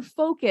shifting your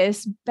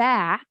focus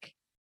back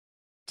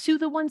to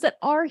the ones that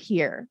are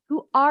here,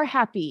 who are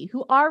happy,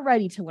 who are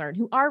ready to learn,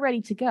 who are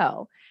ready to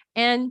go.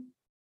 And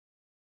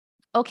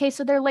okay,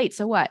 so they're late.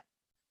 So what?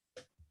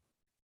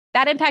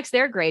 That impacts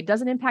their grade,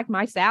 doesn't impact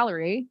my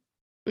salary.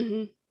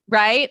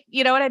 Right?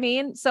 You know what I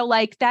mean? So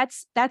like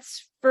that's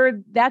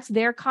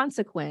their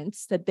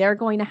consequence that they're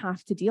going to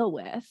have to deal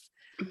with.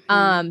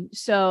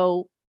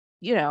 So,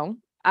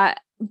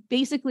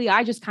 basically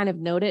I just kind of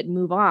note it and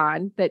move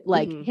on that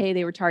like, hey,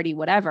 they were tardy,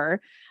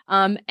 whatever.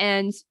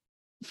 And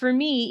for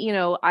me,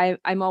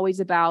 I'm always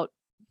about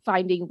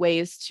finding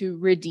ways to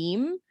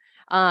redeem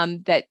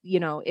that,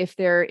 if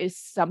there is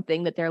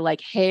something that they're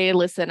like, hey,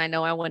 listen, I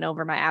know I went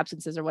over my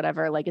absences or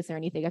whatever, like, is there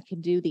anything I can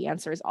do? The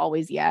answer is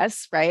always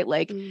yes. Right.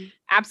 Like,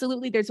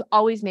 absolutely. There's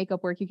always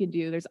makeup work you can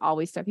do. There's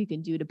always stuff you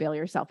can do to bail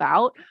yourself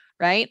out.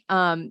 Right.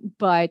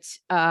 But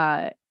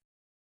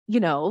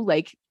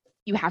like,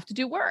 you have to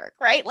do work,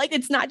 right? Like,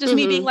 it's not just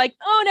me being like,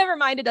 oh, never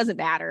mind. It doesn't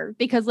matter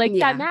because like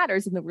that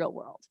matters in the real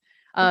world.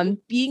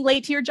 Being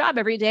late to your job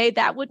every day,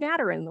 that would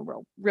matter in the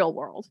real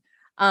world.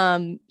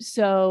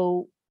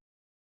 So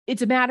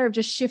it's a matter of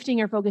just shifting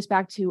your focus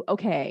back to,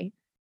 okay,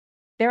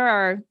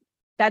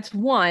 that's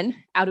 1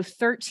 out of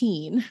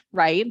 13,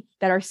 right?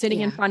 That are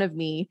sitting in front of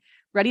me,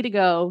 ready to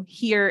go,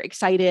 here,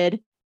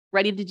 excited,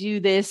 ready to do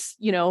this,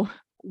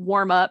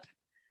 warm up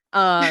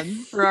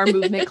for our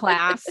movement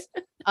class.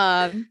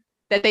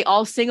 That they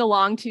all sing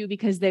along to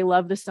because they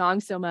love the song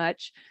so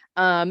much.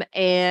 And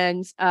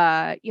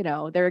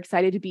they're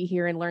excited to be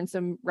here and learn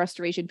some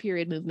restoration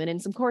period movement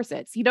and some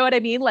corsets. You know what I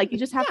mean? Like, you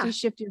just have to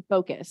shift your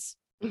focus.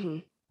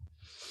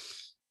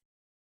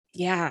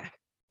 Yeah.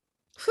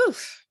 Whew.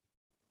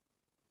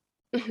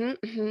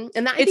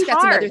 And I think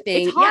that's another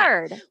thing. It's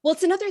hard. Well,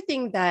 it's another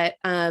thing that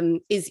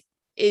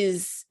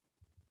is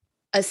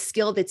a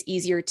skill that's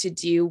easier to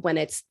do when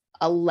it's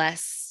a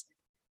less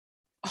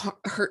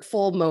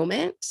hurtful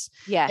moment.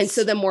 Yes. And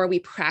so the more we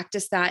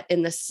practice that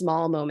in the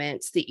small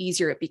moments, the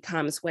easier it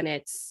becomes when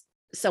it's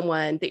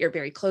someone that you're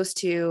very close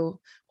to,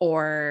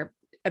 or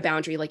a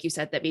boundary, like you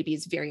said, that maybe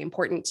is very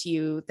important to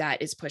you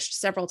that is pushed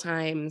several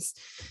times.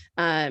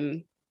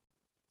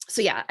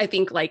 So yeah, I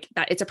think like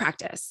that it's a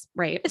practice,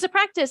 right? It's a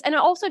practice. And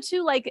also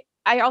too, like,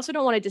 I also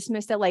don't want to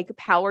dismiss that like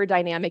power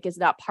dynamic is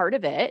not part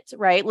of it,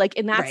 right? Like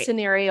in that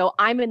scenario,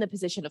 I'm in the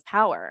position of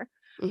power,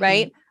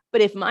 right?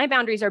 But if my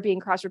boundaries are being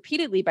crossed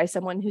repeatedly by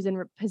someone who's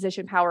in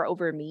position power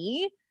over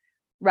me,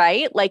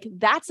 right? Like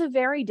that's a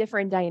very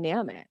different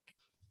dynamic.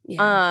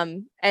 Yeah.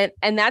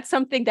 And that's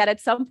something that at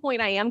some point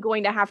I am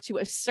going to have to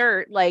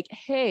assert, like,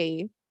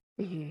 hey,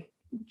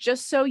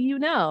 just so you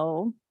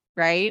know,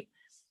 right?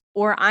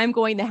 Or I'm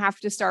going to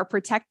have to start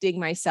protecting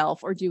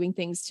myself or doing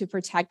things to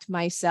protect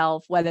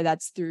myself, whether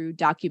that's through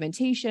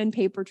documentation,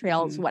 paper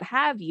trails, what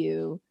have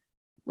you.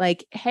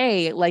 Like,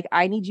 hey, like,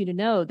 I need you to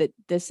know that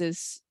this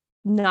is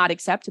not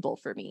acceptable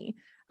for me.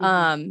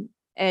 And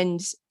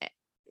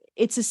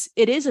it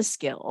is a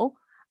skill.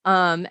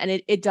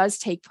 And it does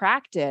take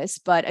practice,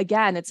 but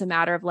again, it's a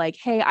matter of like,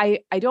 hey,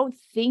 I don't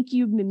think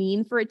you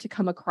mean for it to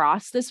come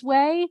across this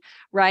way.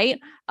 Right.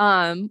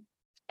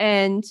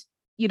 And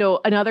you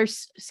know, another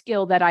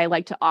skill that I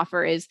like to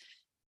offer is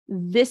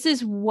this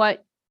is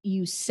what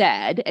you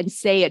said, and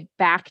say it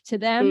back to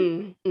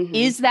them.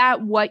 Is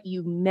that what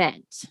you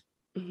meant?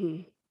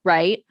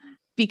 Right?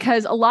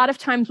 Because a lot of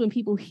times when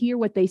people hear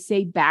what they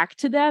say back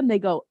to them, they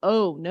go,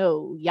 oh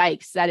no,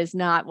 yikes, that is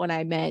not what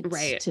I meant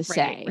to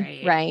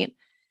say. Right.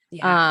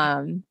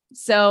 Yeah.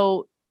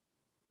 So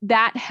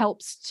that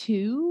helps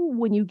too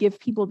when you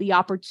give people the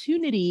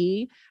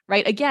opportunity,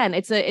 right? Again,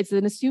 it's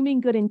an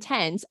assuming good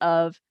intent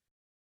of,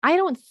 I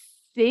don't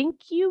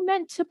think you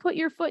meant to put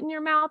your foot in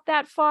your mouth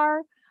that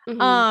far.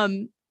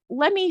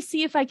 Let me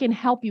see if I can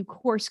help you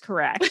course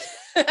correct,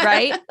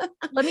 right?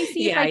 Let me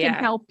see if I can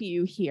help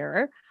you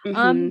here.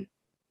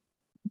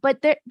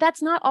 But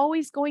that's not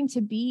always going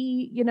to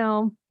be, you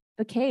know,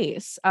 the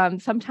case.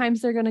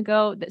 Sometimes they're going to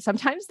go,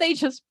 sometimes they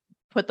just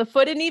put the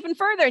foot in even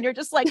further and you're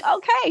just like,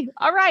 okay,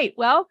 all right,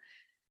 well,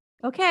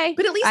 okay.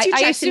 But at least you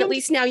checked, and at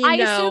least now you know. I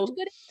assumed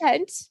good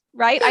intent,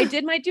 right? I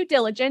did my due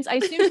diligence. I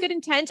assumed good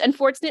intent.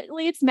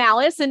 Unfortunately, it's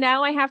malice, and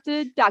now I have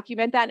to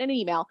document that in an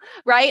email,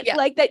 right? Yep.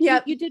 Like that.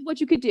 Yep. You did what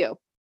you could do.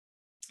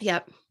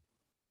 Yep.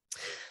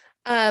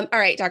 All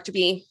right, Dr.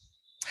 B,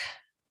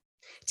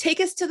 take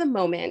us to the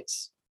moment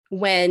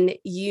when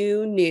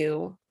you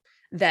knew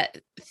that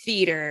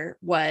theater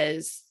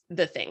was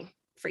the thing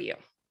for you.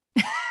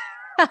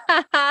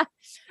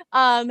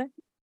 Let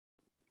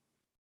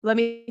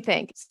me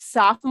think.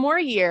 Sophomore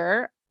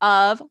year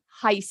of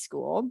high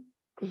school,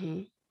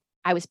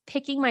 I was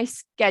picking my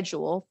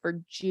schedule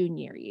for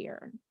junior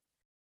year.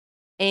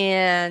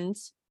 And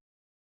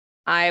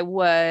I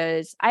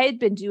had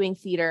been doing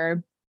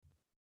theater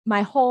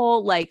my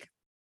whole like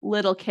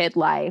little kid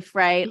life,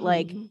 right?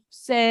 Like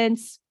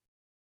since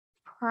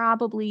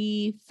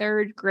probably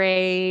third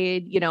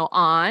grade, you know,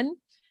 on,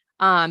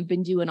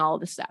 been doing all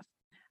the stuff.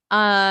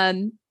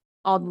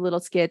 All the little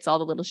skits, all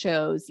the little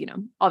shows, you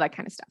know, all that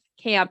kind of stuff.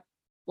 Camp,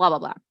 blah, blah,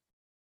 blah.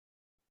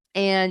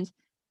 And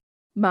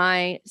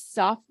my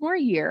sophomore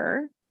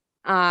year,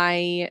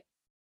 I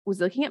was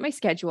looking at my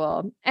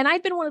schedule, and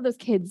I've been one of those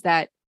kids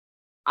that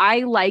I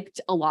liked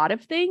a lot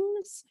of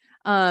things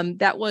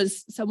that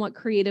was somewhat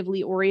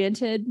creatively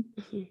oriented.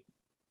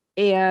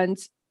 And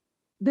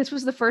this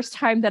was the first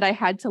time that I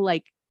had to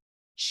like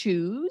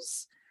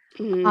choose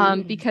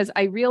because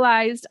I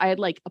realized I had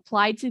like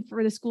applied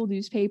for the school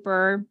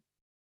newspaper.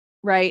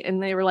 Right.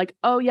 And they were like,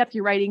 oh, yep,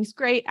 your writing's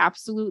great.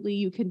 Absolutely.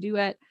 You can do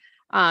it.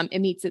 It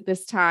meets at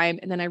this time.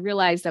 And then I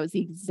realized that was the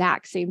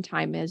exact same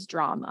time as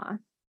drama.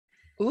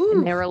 Ooh.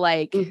 And they were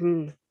like,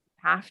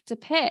 have to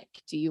pick.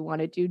 Do you want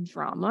to do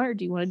drama or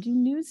do you want to do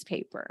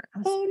newspaper?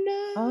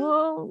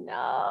 Oh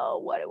no.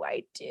 What do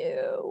I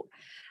do?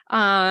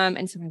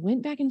 And so I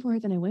went back and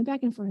forth and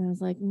I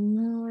was like,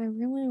 no, I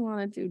really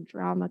want to do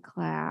drama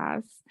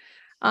class.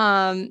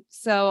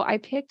 So I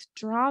picked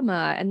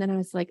drama, and then I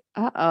was like,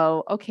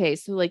 okay.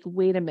 So like,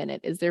 wait a minute,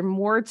 is there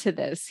more to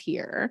this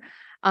here?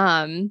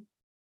 And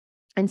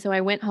so I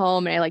went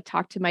home and I like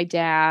talked to my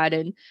dad,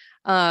 and,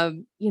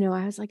 you know,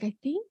 I was like, I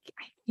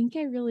think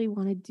I really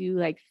want to do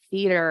like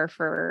theater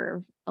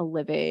for a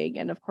living.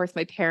 And of course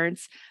my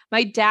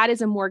dad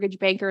is a mortgage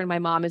banker and my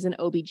mom is an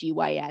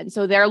OBGYN.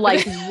 So they're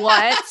like,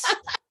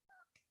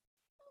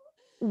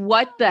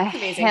 what the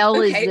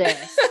hell is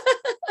this?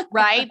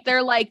 Right?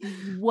 They're like,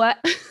 what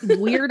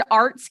weird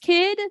arts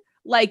kid?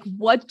 Like,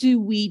 what do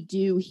we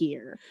do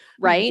here?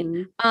 Right.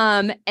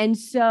 And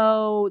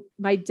so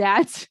my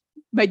dad,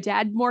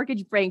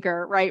 mortgage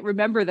banker, right?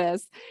 Remember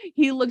this.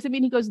 He looks at me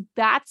and he goes,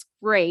 that's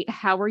great.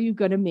 How are you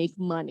going to make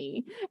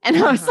money? And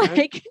I was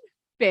like,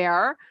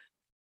 fair.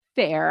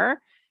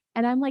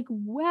 And I'm like,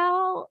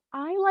 well,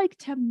 I like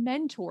to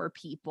mentor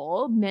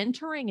people.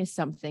 Mentoring is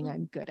something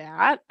I'm good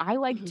at. I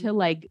like to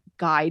like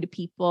guide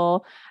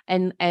people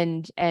and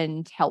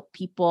help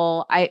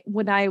people.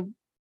 When I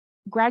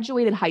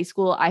graduated high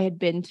school, I had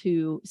been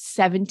to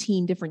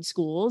 17 different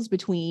schools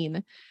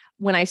between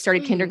when I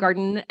started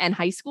kindergarten and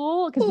high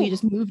school, because we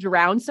just moved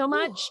around so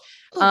much.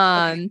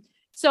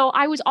 So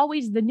I was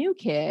always the new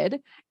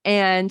kid.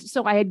 And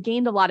so I had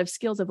gained a lot of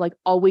skills of like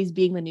always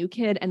being the new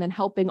kid and then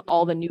helping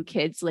all the new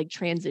kids like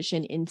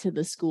transition into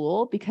the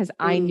school because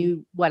I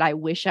knew what I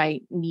wish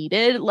I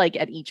needed like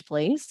at each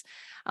place.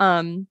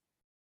 And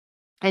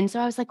so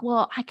I was like,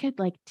 well, I could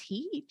like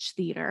teach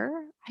theater.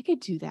 I could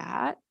do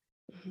that.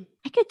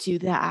 I could do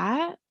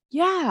that.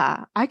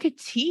 Yeah, I could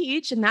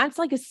teach. And that's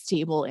like a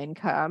stable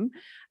income.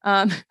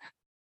 Um,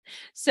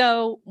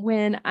 so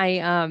when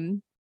I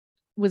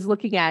was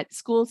looking at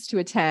schools to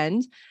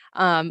attend,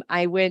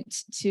 I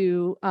went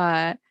to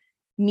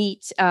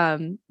meet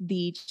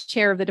the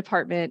chair of the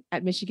department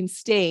at Michigan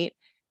State.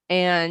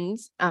 And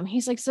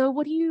he's like, so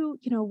what do you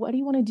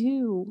want to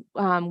do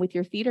with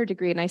your theater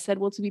degree? And I said,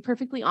 well, to be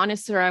perfectly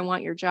honest, sir, I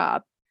want your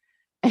job.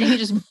 And he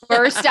just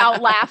burst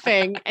out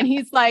laughing. And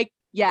he's like,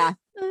 yeah,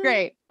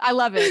 great. I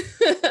love it.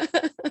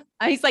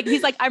 He's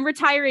like, I'm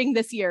retiring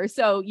this year,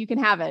 so you can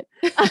have it.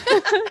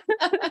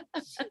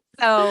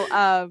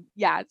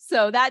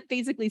 So that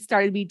basically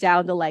started me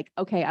down to like,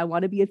 okay, I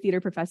want to be a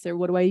theater professor.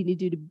 What do I need to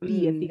do to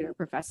be a theater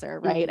professor?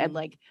 Right. And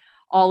like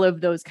all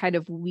of those kind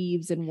of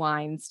weaves and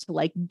winds to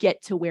like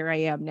get to where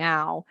I am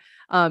now.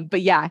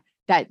 But yeah,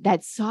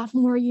 that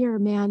sophomore year,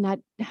 man, that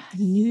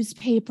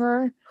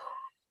newspaper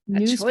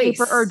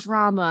or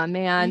drama,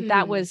 man,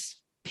 that was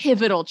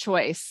pivotal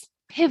choice.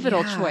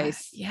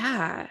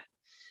 Yeah.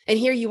 And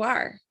here you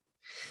are.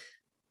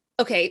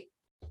 Okay.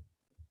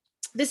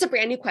 This is a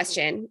brand new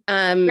question,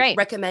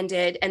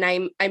 recommended, and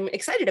I'm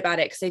excited about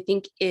it because I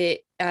think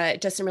it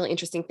does some really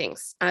interesting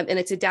things. And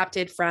it's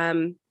adapted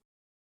from,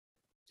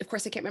 of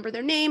course, I can't remember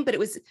their name, but it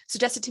was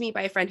suggested to me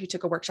by a friend who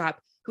took a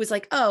workshop who was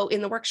like, oh,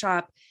 in the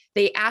workshop,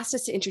 they asked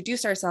us to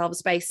introduce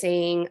ourselves by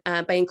saying,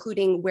 by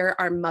including where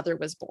our mother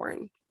was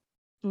born.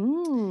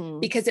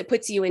 Because it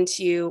puts you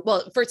into,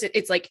 well, first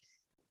it's like,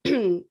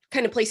 kind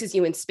of places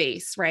you in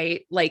space,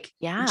 right? Like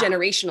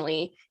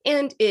generationally,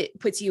 and it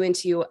puts you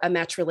into a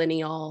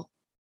matrilineal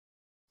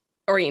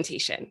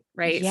orientation,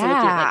 right?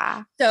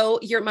 Yeah. So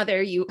your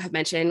mother, you have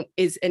mentioned,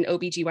 is an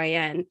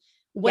OBGYN.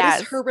 What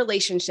is her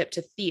relationship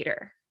to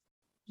theater?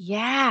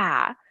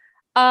 Yeah.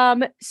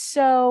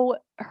 So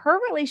her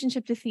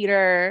relationship to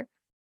theater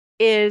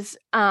is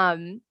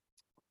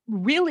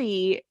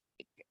really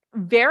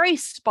very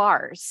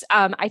sparse.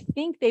 I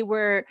think they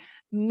were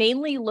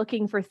mainly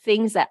looking for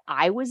things that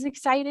I was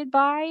excited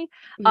by.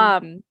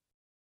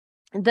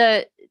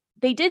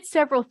 They did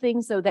several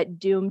things though that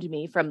doomed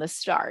me from the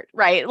start,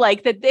 right?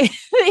 Like that they're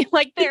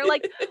like,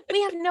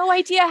 we have no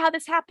idea how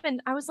this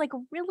happened. I was like,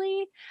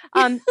 really?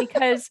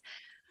 Because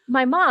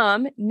my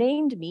mom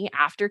named me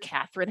after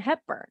Katharine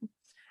Hepburn.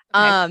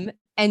 Okay.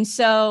 And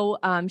so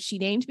she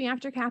named me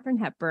after Katharine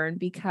Hepburn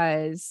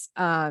because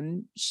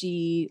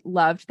she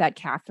loved that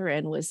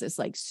Katharine was this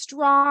like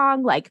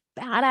strong, like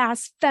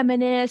badass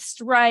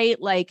feminist,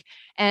 right? Like,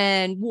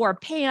 and wore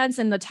pants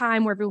in the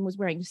time where everyone was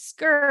wearing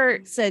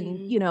skirts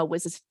and,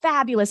 was this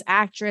fabulous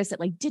actress that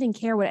like didn't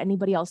care what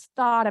anybody else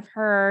thought of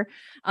her.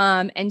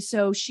 And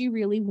so she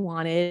really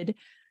wanted,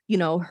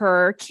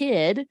 her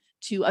kid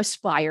to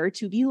aspire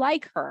to be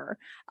like her.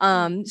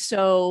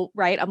 So,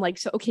 right. I'm like,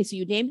 so, okay, so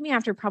you named me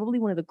after probably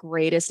one of the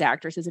greatest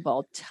actresses of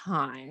all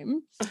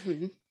time.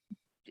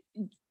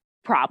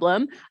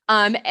 Problem.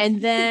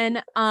 And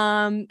then,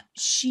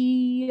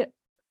 she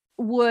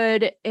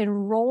would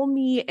enroll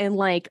me in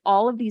like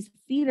all of these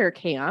theater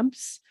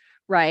camps.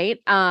 Right.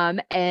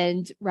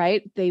 And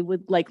right. They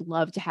would like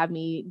love to have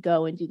me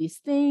go and do these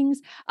things.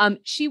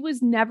 She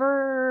was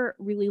never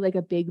really like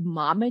a big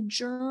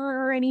momager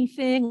or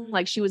anything.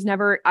 Like she was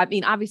never, I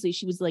mean, obviously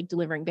she was like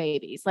delivering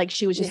babies. Like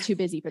she was just too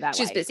busy for that.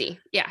 She's busy.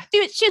 Yeah.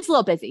 She's a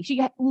little busy.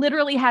 She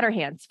literally had her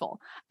hands full.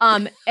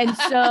 And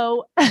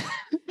so,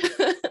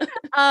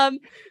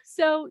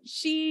 so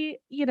she,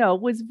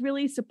 was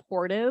really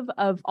supportive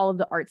of all of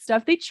the art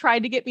stuff. They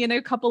tried to get me in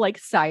a couple like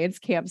science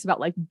camps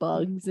about like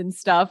bugs and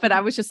stuff. And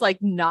I was just like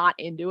not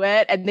into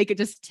it. And they could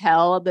just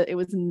tell that it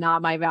was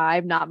not my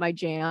vibe, not my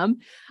jam.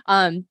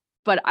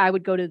 But I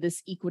would go to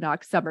this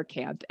Equinox summer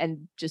camp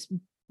and just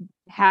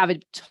have a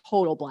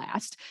total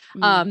blast.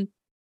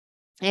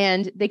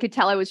 And they could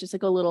tell I was just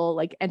like a little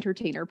like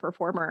entertainer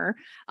performer.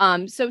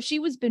 So she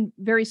was been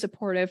very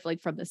supportive,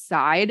 like from the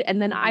side.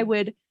 And then I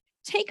would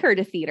take her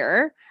to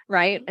theater,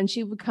 right? And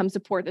she would come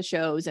support the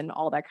shows and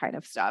all that kind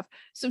of stuff.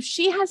 So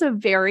she has a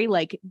very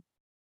like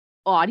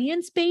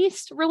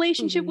audience-based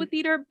relationship with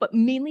theater, but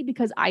mainly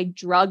because I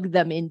drug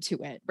them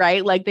into it,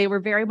 right? Like they were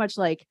very much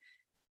like,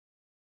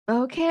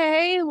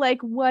 okay,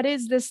 like what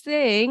is this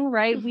thing,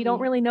 right? We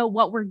don't really know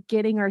what we're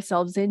getting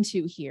ourselves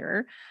into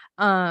here.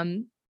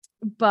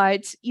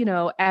 But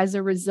as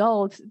a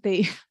result,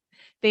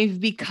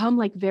 they've become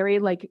like very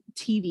like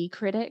TV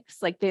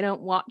critics. Like they don't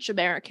watch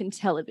American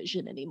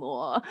television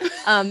anymore.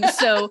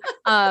 So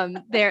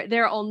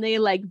they're only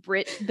like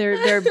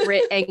they're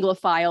Brit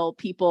Anglophile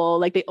people.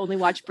 Like they only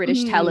watch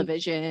British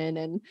television.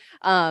 And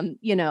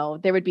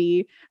there would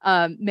be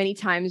many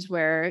times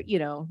where,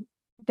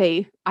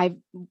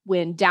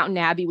 when Downton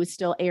Abbey was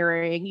still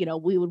airing,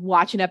 we would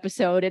watch an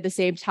episode at the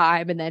same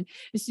time. And then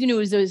as soon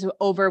as it was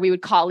over, we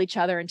would call each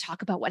other and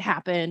talk about what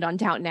happened on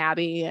Downton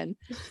Abbey.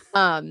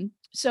 And,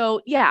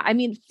 so yeah, I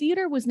mean,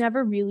 theater was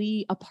never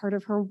really a part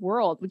of her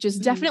world, which is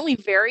definitely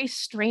very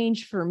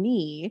strange for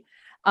me,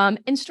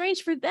 and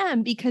strange for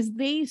them because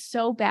they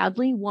so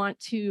badly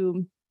want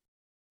to,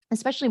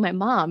 especially my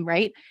mom,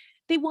 right?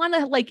 They want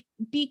to like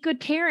be good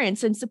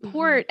parents and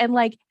support and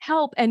like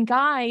help and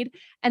guide.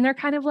 And they're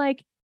kind of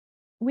like,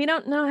 we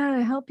don't know how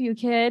to help you,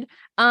 kid.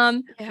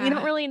 We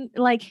don't really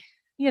like,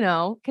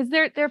 because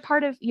they're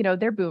part of,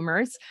 they're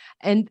boomers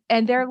and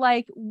they're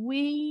like,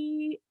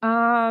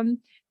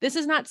 this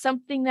is not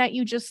something that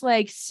you just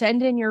like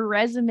send in your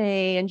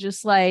resume and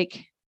just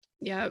like,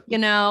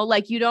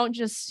 like you don't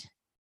just,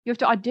 you have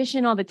to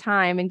audition all the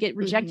time and get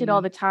rejected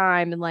all the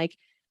time. And like,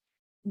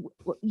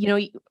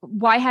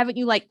 why haven't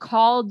you like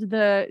called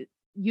the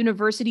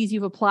universities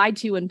you've applied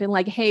to and been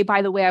like, hey,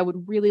 by the way, I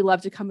would really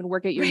love to come and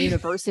work at your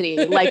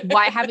university. Like,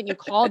 why haven't you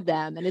called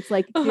them? And it's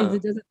like,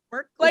 it doesn't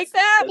work like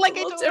that. Like,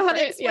 I don't know how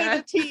to explain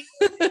it to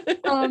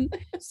you.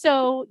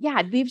 So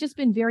yeah, they've just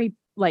been very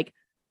like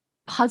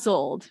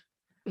puzzled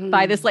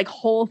by this like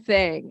whole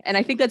thing. And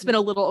I think that's been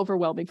a little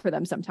overwhelming for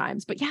them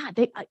sometimes, but yeah,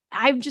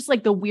 I'm just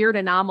like the weird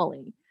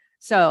anomaly.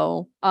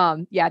 So,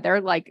 yeah,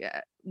 they're like,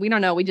 we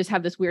don't know. We just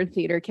have this weird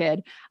theater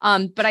kid.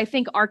 But I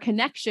think our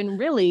connection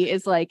really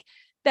is like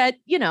that,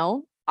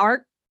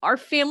 our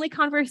family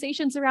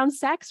conversations around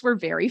sex were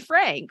very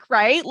frank,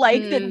 right?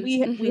 Like that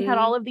we had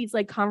all of these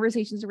like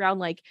conversations around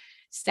like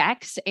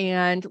sex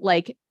and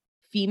like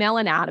female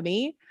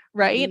anatomy,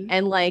 right?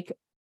 And like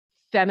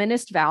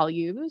feminist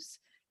values.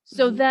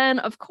 So then,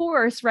 of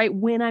course, right,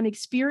 when I'm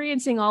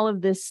experiencing all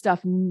of this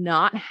stuff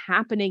not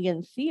happening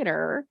in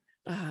theater,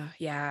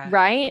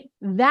 right,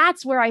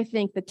 that's where I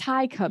think the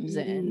tie comes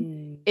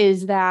in,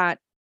 is that,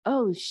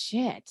 oh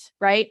shit,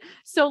 right?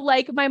 So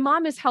like my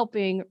mom is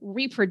helping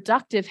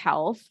reproductive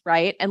health,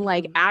 right? And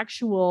like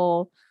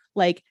actual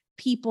like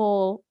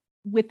people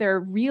with their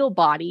real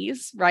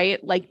bodies,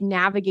 right? Like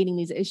navigating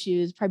these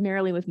issues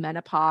primarily with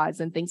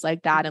menopause and things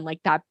like that, and like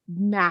that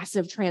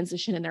massive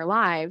transition in their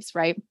lives,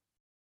 right?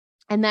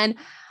 And then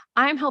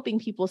I'm helping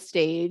people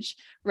stage,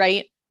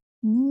 right?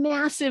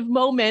 Massive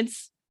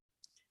moments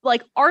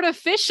like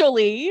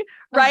artificially,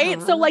 right?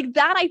 So like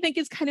that I think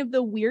is kind of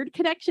the weird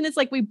connection. It's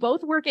like we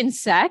both work in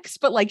sex,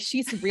 but like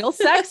she's real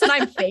sex and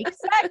I'm fake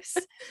sex.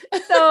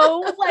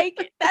 So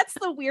like that's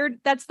the weird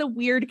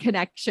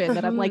connection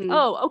that I'm like,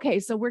 oh, okay,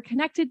 so we're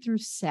connected through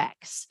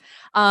sex.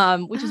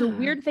 Which is a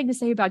weird thing to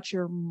say about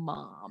your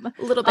mom.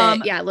 A little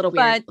bit. Yeah, a little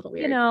weird. But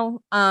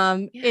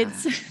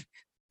it's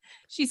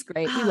she's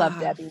great. We love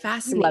Debbie.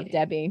 Fascinating. We love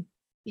Debbie.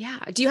 Yeah.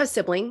 Do you have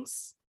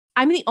siblings?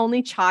 I'm the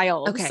only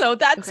child. Okay. So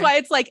that's why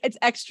it's like, it's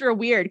extra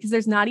weird because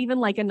there's not even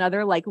like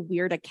another like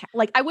weird account.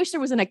 Like I wish there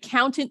was an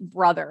accountant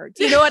brother.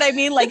 Do you know what I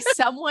mean? Like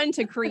someone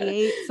to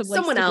create some, like,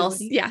 someone else.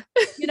 Yeah.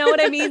 You know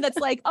what I mean? That's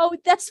like, oh,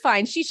 that's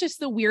fine. She's just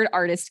the weird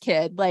artist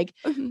kid. Like,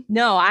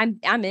 no, I'm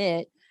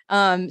it.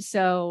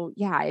 So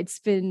yeah, it's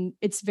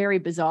very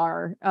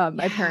bizarre.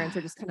 My parents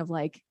are just kind of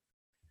like,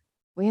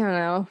 we don't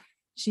know.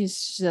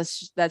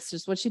 That's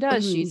just what she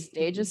does. She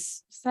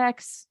stages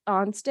sex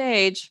on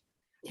stage.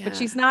 Yeah. But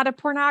she's not a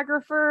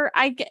pornographer.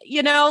 Like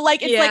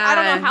it's like, I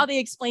don't know how they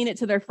explain it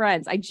to their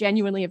friends. I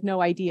genuinely have no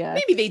idea.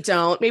 Maybe they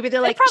don't. Maybe they're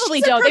like,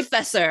 probably don't.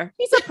 Professor.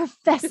 He's a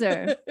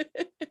professor.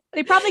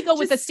 They probably go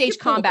with the stage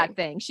combat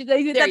thing.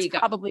 That's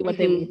probably what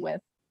they lead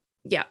with.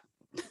 Yeah.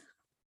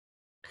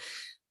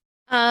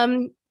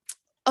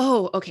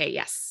 Oh, okay.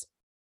 Yes.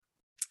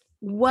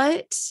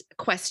 What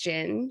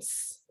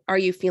questions are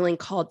you feeling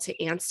called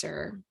to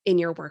answer in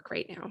your work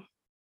right now?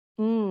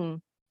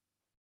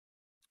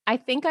 I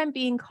think I'm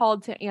being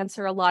called to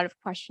answer a lot of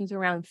questions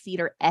around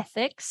theater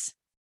ethics.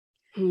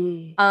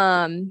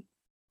 How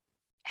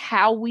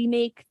we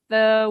make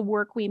the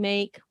work we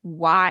make,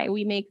 why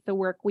we make the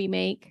work we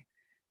make.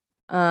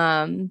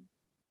 I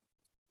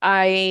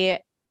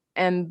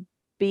am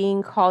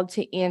being called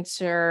to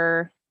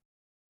answer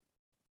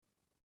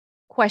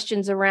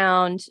questions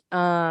around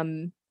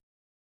kind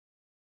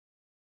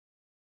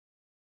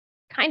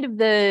of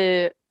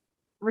the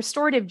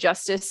restorative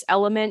justice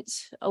element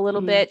a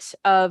little bit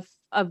of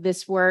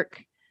this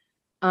work.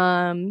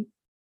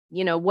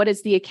 What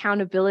is the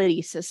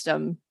accountability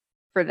system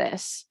for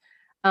this?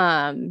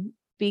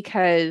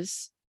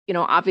 Because,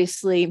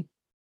 obviously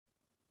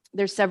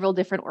there's several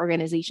different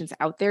organizations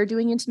out there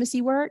doing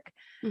intimacy work.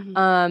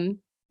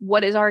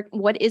 What is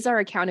our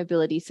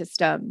accountability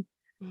system?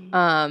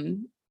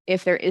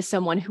 If there is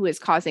someone who is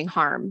causing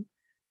harm,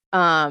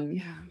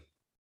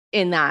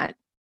 in that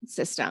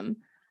system,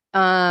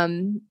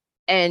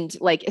 and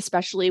like,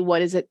 especially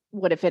what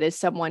if it is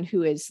someone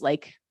who is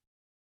like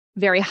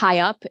very high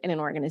up in an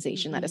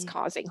organization that is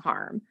causing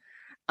harm?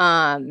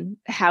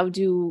 How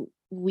do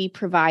we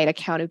provide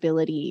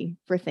accountability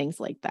for things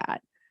like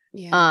that?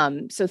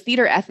 So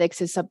theater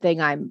ethics is something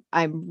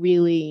I'm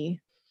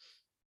really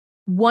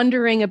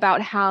wondering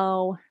about,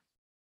 how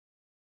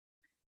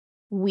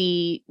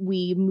we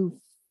move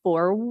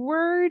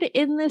forward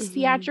in this Mhm.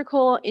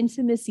 theatrical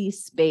intimacy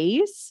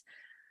space.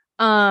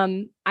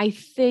 I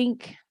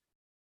think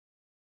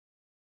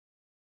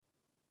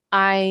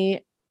I'm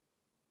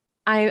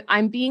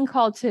being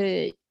called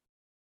to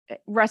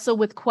wrestle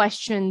with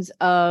questions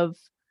of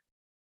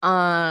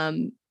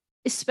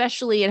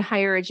especially in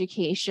higher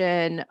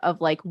education of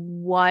like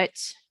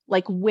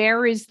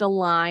where is the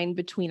line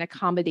between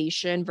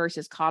accommodation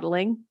versus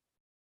coddling,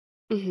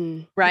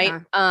 Mhm.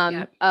 right?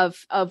 Yeah. Yeah.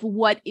 Of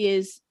what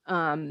is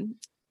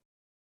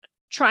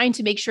trying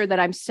to make sure that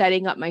I'm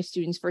setting up my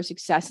students for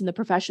success in the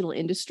professional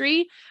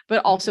industry,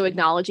 but also Mhm.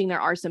 acknowledging there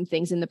are some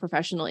things in the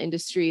professional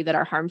industry that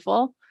are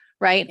harmful,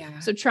 right? Yeah.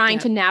 So trying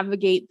Yeah. to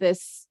navigate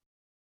this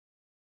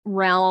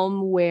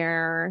realm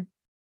where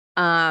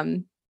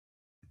I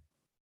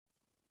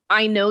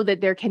know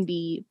that there can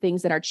be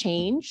things that are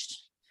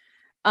changed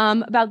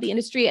about the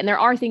industry, and there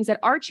are things that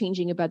are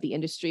changing about the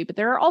industry, but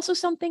there are also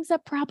some things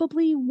that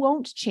probably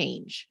won't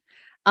change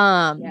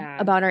Yeah.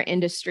 about our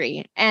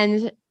industry.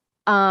 And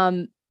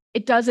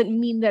it doesn't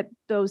mean that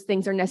those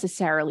things are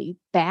necessarily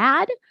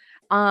bad,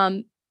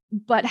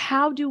 but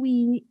how do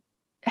we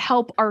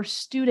help our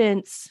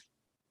students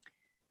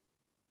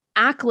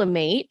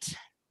acclimate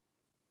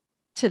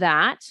to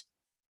that?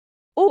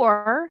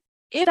 Or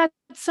if that's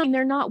something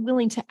they're not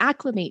willing to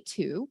acclimate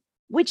to,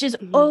 which is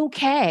Mhm.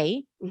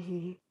 okay,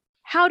 Mhm.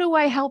 how do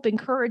I help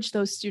encourage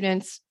those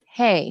students?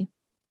 Hey,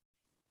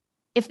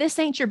 if this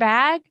ain't your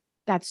bag,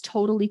 that's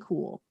totally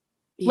cool.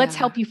 Let's Yeah.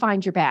 help you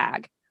find your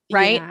bag,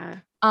 right? Yeah.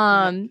 Yep.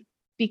 Um,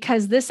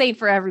 because this ain't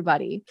for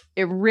everybody.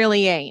 It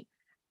really ain't.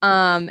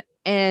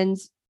 And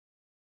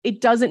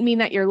it doesn't mean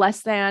that you're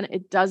less than.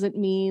 It doesn't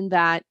mean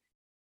that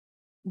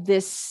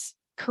this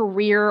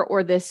career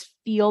or this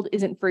field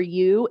isn't for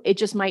you. It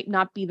just might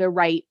not be the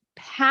right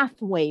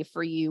pathway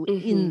for you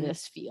in Mhm.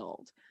 this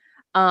field.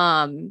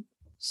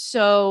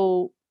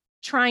 So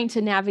trying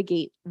to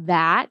navigate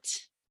that,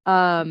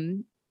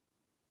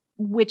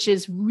 which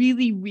is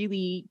really,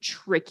 really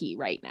tricky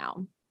right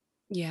now.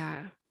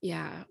 Yeah.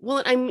 Yeah.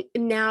 Well, I'm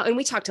now, and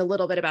we talked a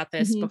little bit about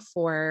this Mhm.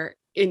 before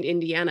in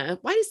Indiana.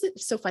 Why is it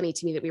so funny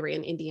to me that we were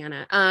in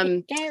Indiana?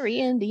 Gary,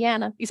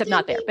 Indiana, except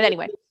not there. But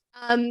anyway.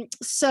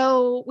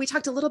 So we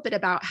talked a little bit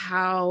about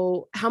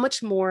how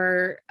much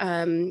more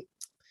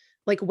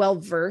like well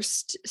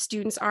versed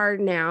students are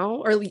now,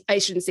 or I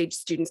shouldn't say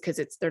students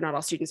because they're not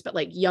all students, but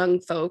like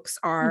young folks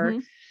are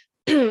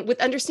Mhm.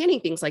 with understanding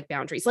things like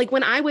boundaries. Like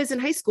when I was in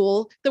high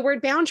school, the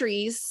word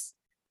boundaries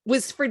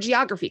was for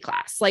geography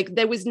class. Like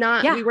there was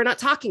not, Yeah. we were not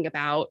talking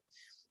about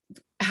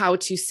how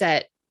to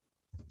set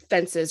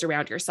fences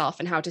around yourself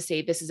and how to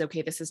say this is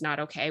okay, this is not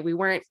okay. We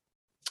weren't,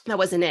 that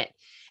wasn't it.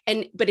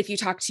 But if you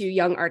talk to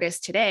young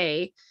artists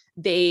today,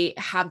 they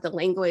have the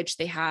language,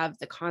 they have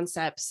the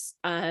concepts.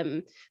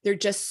 They're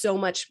just so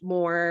much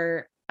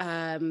more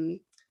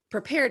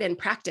prepared and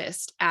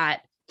practiced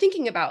at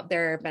thinking about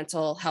their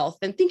mental health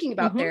and thinking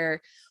about Mhm.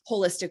 their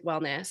holistic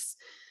wellness,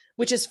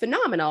 which is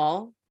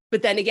phenomenal.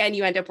 But then again,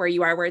 you end up where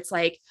you are, where it's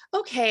like,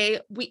 okay,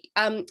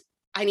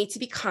 I need to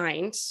be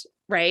kind,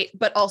 right?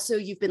 But also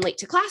you've been late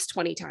to class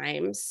 20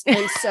 times. And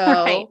Right.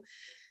 so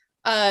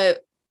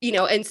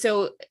and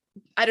so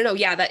I don't know.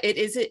 Yeah, that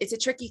it's a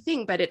tricky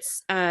thing, but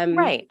it's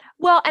Right.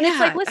 Well, and it's like,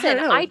 yeah, I don't listen,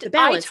 know. The I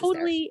balance is there.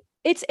 totally,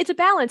 it's a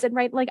balance. And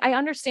right, like I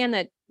understand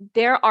that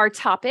there are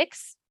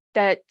topics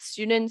that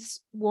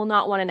students will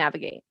not want to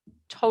navigate.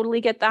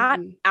 Totally get that.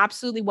 Mhm.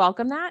 Absolutely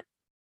welcome that.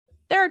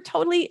 There are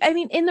totally, I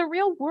mean, in the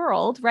real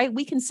world, right?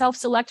 We can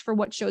self-select for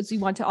what shows we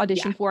want to Yeah.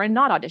 audition for and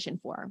not audition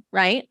for,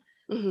 right?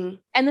 Mhm.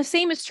 And the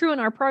same is true in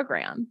our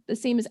program. The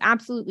same is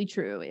absolutely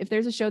true. If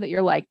there's a show that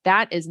you're like,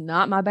 that is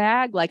not my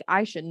bag, like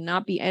I should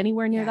not be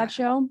anywhere near Yeah. that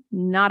show,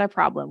 not a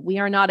problem. We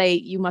are not a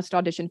you must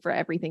audition for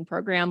everything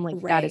program. Like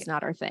that is Right.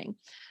 not our thing.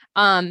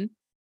 Um,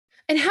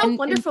 And how and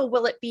wonderful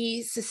will it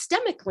be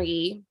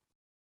systemically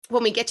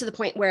when we get to the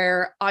point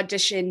where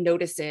audition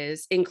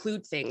notices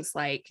include things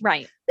like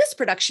right. this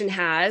production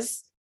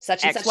has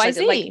such and such, like,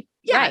 XYZ.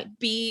 yeah, Right.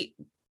 be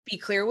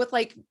clear with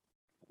like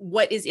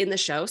what is in the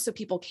show so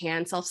people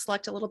can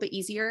self-select a little bit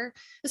easier,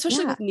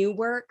 especially Yeah. with new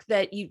work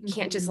that you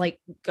can't just Mhm. like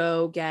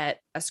go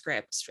get a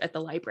script at the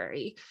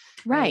library,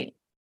 right? Right.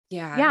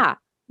 Yeah. Yeah.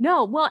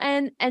 No, well,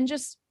 and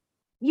just,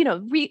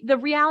 the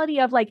reality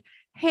of like,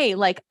 hey,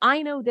 like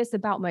I know this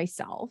about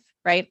myself,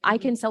 right? I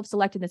Mhm. can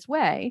self-select in this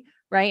way,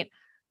 right?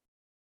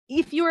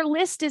 If your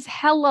list is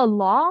hella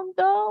long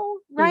though,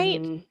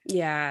 right?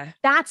 Yeah.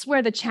 That's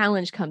where the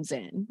challenge comes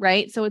in,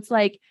 right? So it's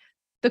like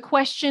the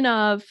question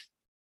of,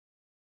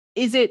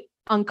 is it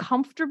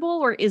uncomfortable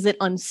or is it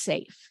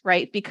unsafe,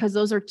 right? Because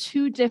those are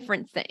two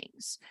different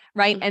things,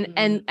 right?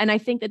 And I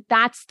think that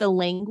that's the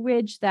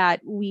language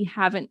that we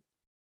haven't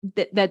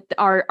that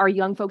our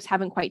young folks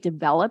haven't quite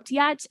developed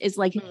yet, is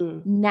like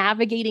Mhm.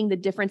 navigating the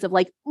difference of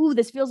like, ooh,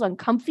 this feels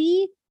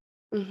uncomfy.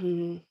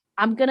 Mhm.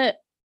 I'm gonna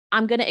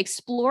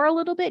explore a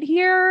little bit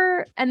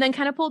here and then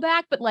kind of pull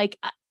back, but like,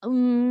 I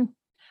don't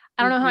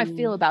know how I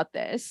feel Mhm. about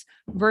this,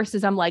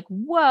 versus I'm like,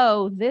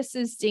 whoa, this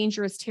is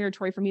dangerous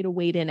territory for me to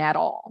wade in at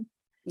all.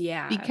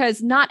 Yeah.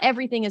 because not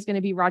everything is going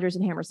to be Rodgers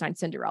and Hammerstein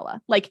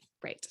Cinderella. Like,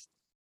 Right.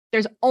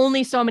 there's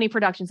only so many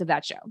productions of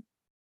that show.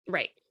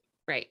 Right.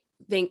 Right.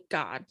 Thank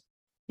God.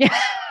 Yeah.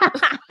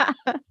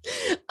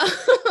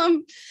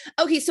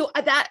 Okay. So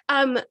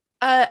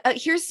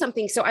here's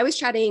something. So I was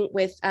chatting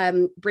with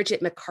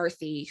Bridget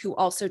McCarthy, who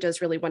also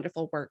does really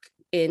wonderful work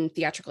in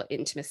theatrical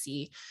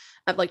intimacy,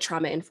 of like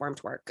trauma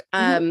informed work.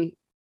 And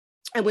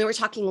we were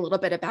talking a little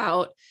bit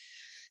about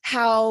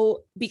how,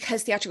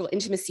 because theatrical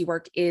intimacy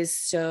work is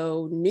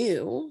so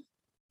new,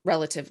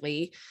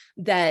 relatively,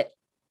 that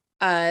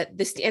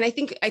this, and I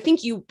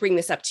think you bring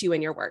this up too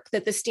in your work,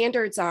 that the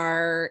standards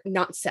are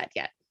not set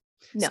yet.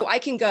 No. So I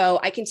can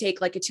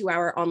take like a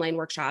 2-hour online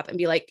workshop and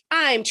be like,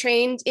 I'm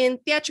trained in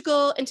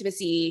theatrical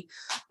intimacy,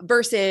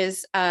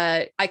 versus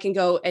I can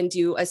go and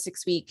do a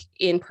 6-week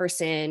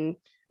in-person,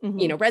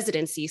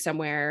 residency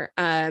somewhere.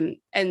 And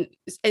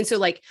so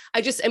like,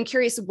 I'm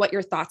curious what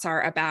your thoughts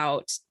are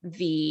about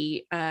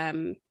the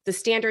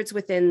standards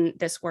within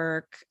this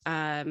work,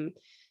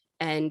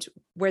 and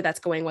where that's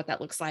going, what that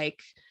looks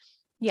like.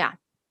 Yeah.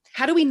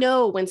 How do we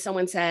know when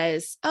someone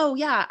says, oh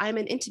yeah, I'm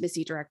an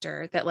intimacy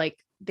director, that like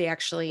they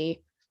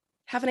actually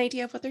have an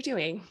idea of what they're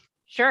doing?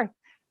 Sure.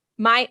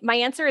 My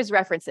answer is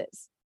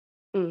references.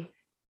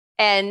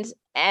 And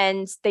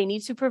they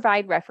need to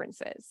provide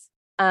references.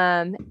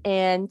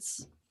 And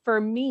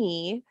for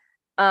me,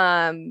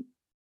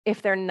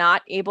 if they're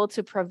not able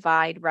to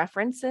provide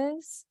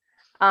references,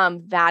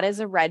 that is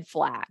a red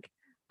flag.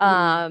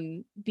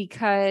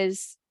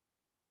 Because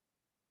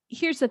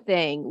here's the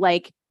thing,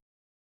 like,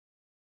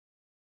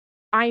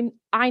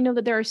 I know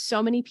that there are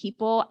so many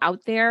people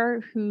out there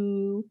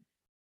who,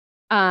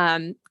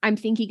 I'm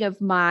thinking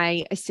of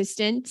my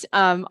assistant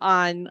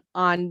on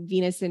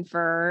Venus and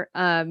Fur,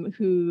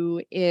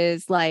 who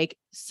is like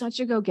such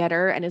a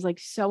go-getter and is like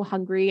so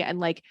hungry and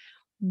like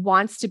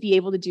wants to be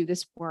able to do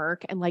this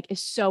work, and like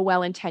is so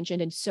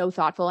well-intentioned and so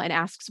thoughtful and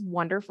asks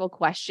wonderful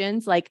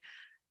questions, like,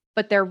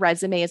 but their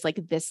resume is like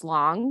this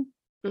long,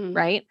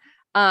 right?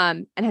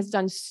 And has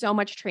done so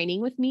much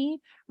training with me,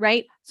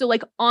 right? So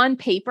like on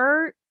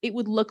paper, it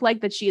would look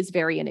like that she is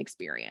very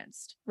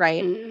inexperienced,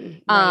 right?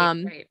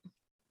 Right.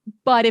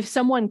 But if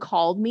someone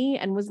called me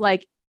and was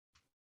like,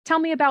 tell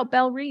me about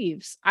Belle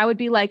Reeves, I would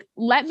be like,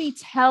 let me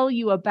tell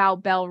you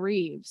about Belle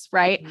Reeves,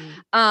 right?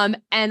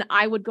 And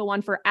I would go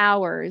on for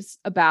hours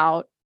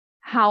about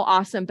how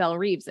awesome Belle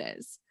Reeves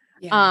is.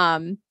 Yeah.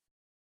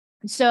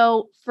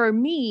 So for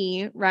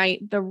me,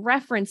 right, the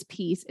reference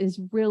piece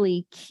is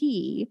really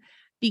key,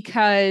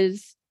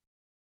 because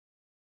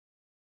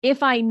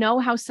if I know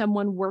how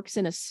someone works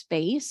in a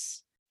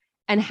space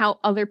and how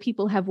other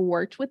people have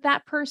worked with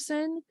that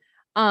person,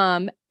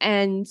 and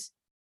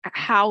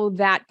how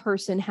that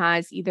person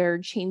has either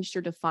changed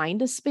or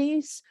defined a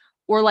space,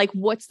 or like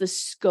what's the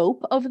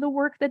scope of the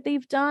work that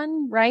they've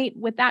done, right,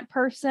 with that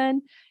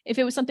person. If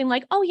it was something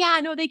like, oh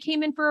yeah, no, they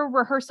came in for a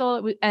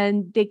rehearsal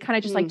and they kind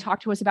of just like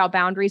talked to us about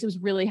boundaries, it was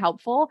really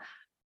helpful.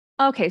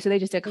 Okay, so they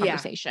just did a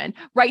conversation,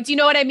 right? Do you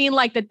know what I mean?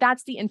 Like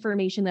that's the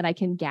information that I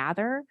can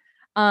gather.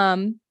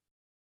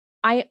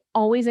 I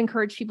always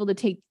encourage people to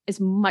take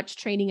as much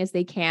training as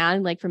they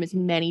can, like from as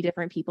many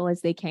different people as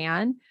they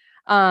can.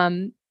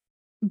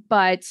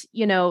 But,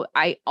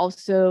 I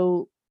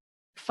also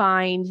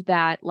find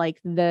that like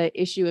the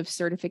issue of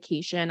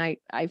certification,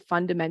 I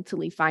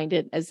fundamentally find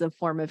it as a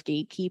form of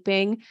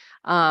gatekeeping.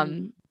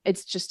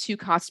 It's just too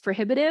cost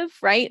prohibitive,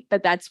 right?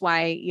 But that's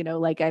why,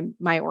 like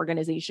my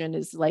organization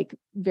is like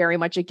very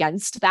much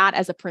against that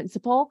as a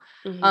principle,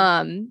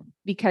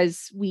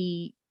 because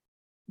we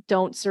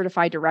don't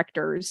certify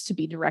directors to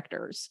be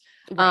directors.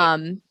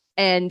 Right.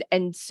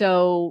 And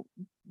so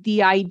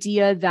the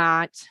idea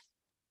that,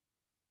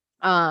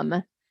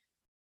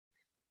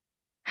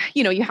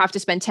 you have to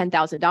spend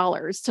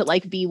 $10,000 to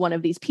like be one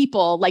of these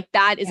people, like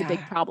that is a big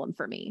problem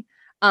for me.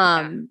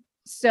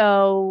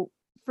 So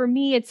for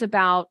me, it's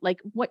about like,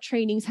 what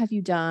trainings have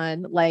you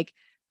done? Like,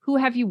 who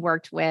have you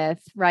worked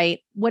with, right?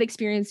 What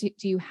experience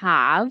do you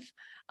have?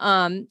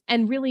 And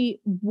really,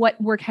 what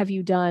work have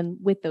you done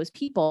with those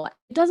people?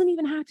 It doesn't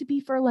even have to be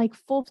for like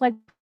full-fledged.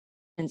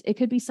 It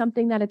could be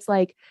something that it's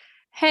like,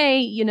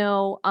 hey,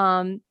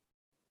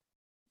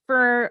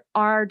 for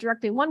our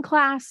Directing One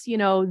class,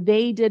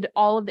 they did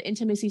all of the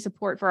intimacy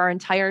support for our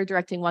entire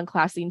Directing One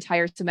class the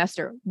entire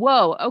semester.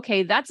 Whoa,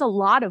 okay, that's a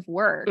lot of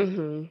work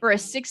for a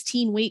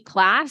 16-week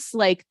class.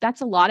 Like,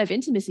 that's a lot of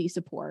intimacy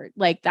support.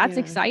 Like, that's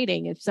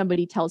exciting if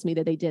somebody tells me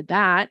that they did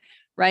that,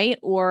 right?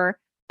 Or,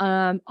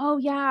 oh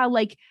yeah,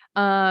 like,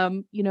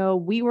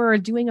 we were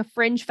doing a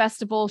fringe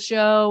festival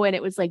show and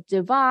it was like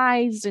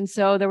devised. And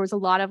so there was a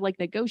lot of like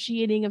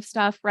negotiating of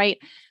stuff, right?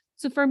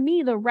 So for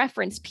me, the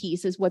reference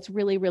piece is what's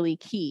really, really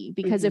key,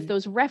 because if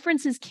those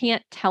references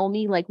can't tell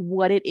me like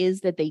what it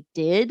is that they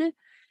did,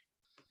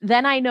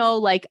 then I know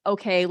like,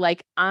 okay,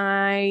 like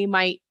I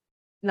might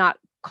not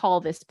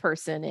call this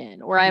person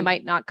in, or I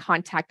might not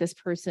contact this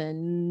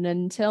person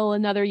until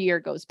another year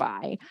goes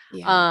by.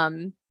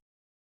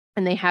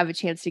 and they have a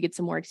chance to get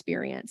some more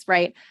experience,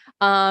 right?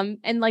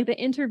 And like the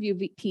interview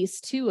piece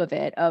too of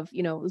it, of,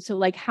 so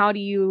like, how do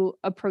you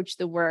approach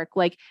the work?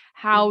 Like,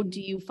 how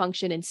do you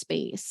function in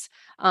space?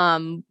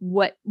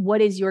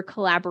 What is your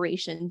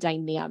collaboration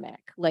dynamic?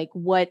 Like,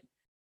 what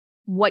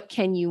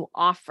can you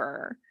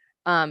offer?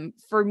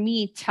 For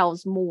me,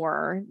 tells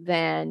more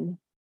than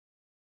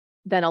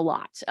a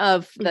lot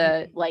of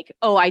the like,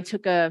 oh, I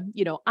took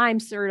I'm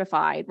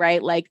certified,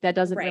 right? Like that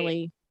doesn't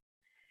really,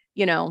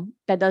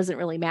 that doesn't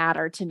really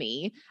matter to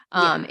me.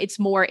 It's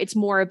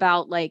more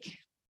about like,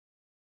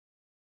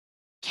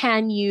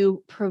 can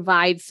you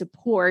provide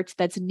support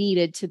that's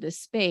needed to the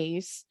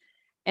space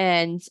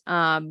and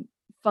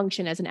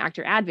function as an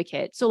actor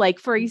advocate? So like,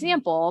 for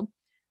example,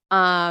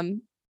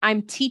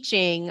 I'm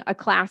teaching a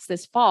class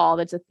this fall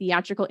that's a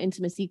theatrical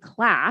intimacy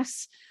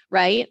class,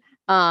 right?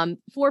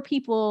 For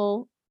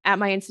people at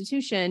my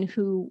institution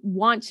who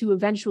want to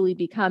eventually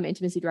become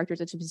intimacy directors,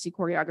 intimacy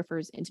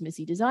choreographers,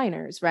 intimacy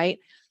designers, right?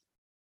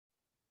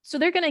 So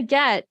they're going to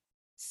get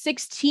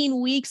 16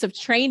 weeks of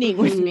training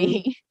with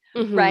me,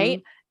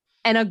 right?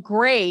 And a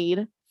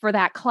grade for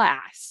that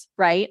class,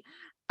 right?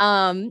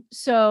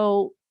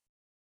 So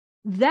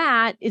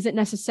that isn't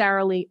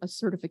necessarily a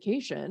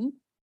certification.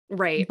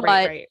 Right.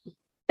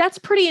 That's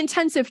pretty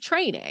intensive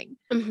training.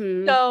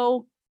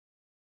 So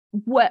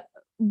what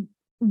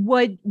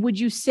would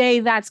you say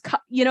that's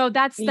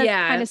that's the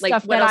kind of like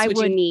stuff what that else I would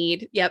you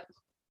need? Yep.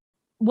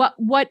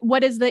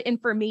 What is the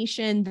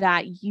information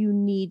that you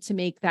need to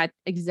make that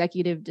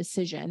executive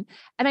decision?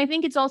 And I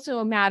think it's also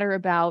a matter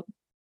about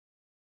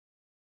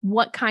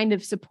what kind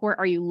of support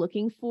are you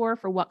looking for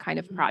what kind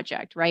of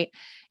project, right?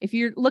 If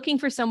you're looking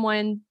for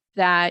someone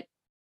that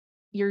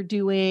you're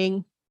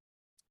doing,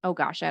 oh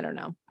gosh, I don't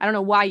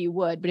know why you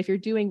would, but if you're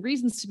doing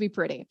Reasons to Be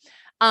Pretty,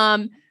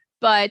 but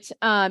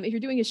if you're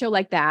doing a show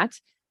like that,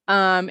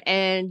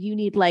 and you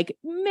need like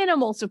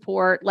minimal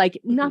support,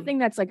 like nothing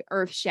that's like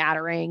earth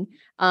shattering,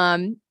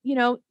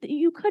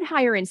 you could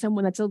hire in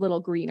someone that's a little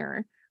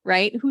greener,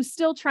 right? Who's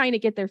still trying to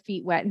get their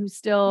feet wet, who's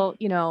still,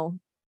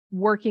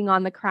 working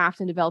on the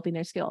craft and developing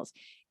their skills.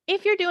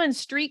 If you're doing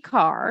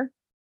Streetcar,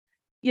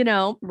 you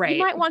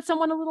might want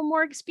someone a little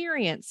more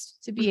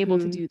experienced to be able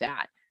to do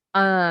that.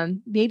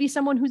 Maybe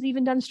someone who's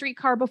even done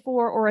Streetcar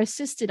before or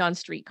assisted on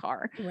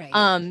Streetcar.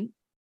 Right.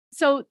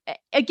 So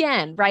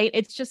again, right,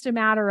 it's just a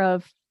matter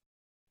of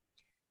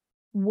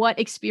what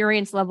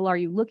experience level are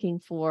you looking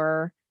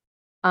for?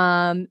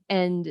 And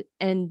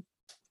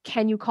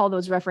can you call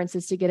those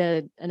references to get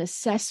an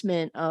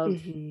assessment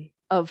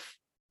of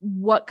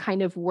what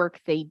kind of work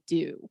they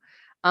do?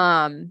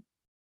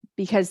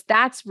 Because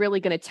that's really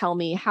going to tell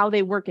me how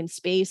they work in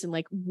space, and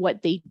like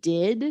what they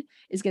did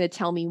is going to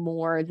tell me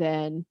more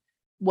than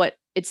what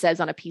it says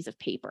on a piece of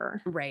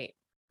paper. Right.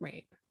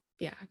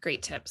 Yeah.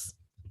 Great tips.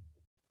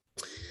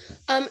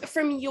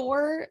 From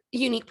your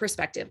unique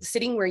perspective,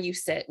 sitting where you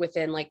sit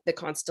within like the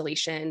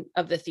constellation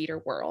of the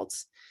theater world,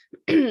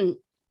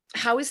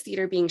 how is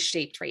theater being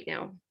shaped right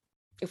now?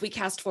 If we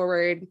cast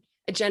forward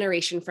a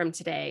generation from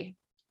today,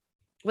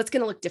 what's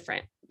going to look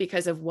different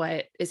because of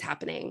what is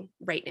happening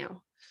right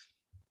now?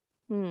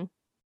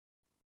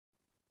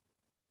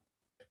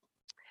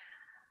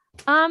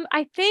 I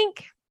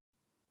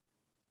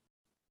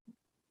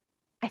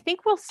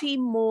think we'll see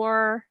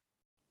more.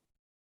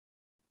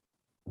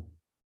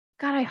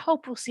 God, I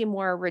hope we'll see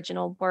more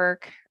original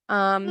work.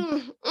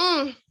 I'm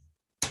going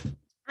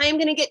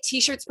to get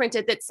t-shirts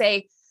printed that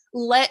say,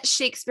 "Let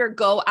Shakespeare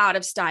go out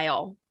of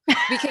style."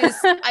 Because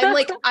I'm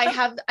like, I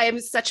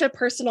have such a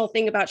personal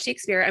thing about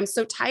Shakespeare. I'm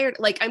so tired.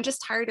 Like, I'm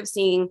just tired of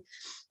seeing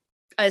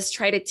us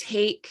try to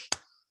take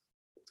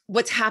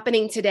what's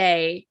happening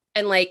today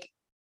and like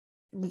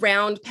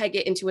round peg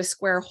it into a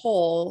square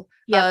hole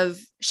of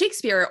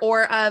Shakespeare,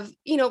 or of,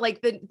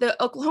 like the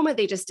Oklahoma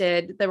they just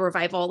did, the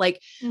revival.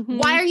 Like,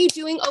 why are you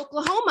doing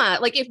Oklahoma?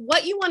 Like, if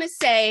what you want to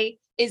say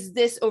is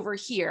this over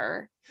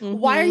here,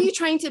 why are you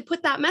trying to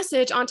put that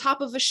message on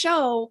top of a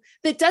show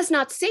that does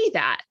not say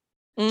that?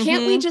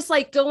 Can't we just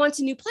like go on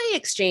to New Play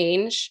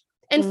Exchange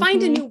and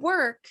find a new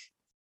work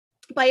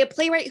by a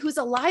playwright who's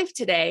alive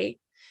today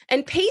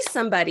and pay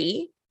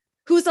somebody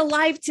who's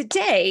alive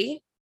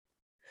today,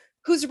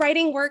 who's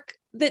writing work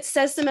that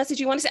says the message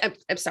you want to say?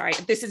 I'm sorry.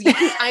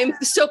 I'm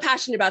so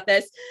passionate about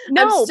this.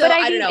 No, but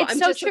I don't know. I'm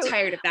so just so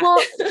tired of that.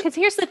 Well, because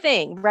here's the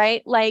thing,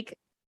 right? Like,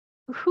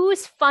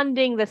 who's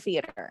funding the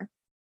theater?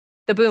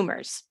 The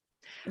boomers.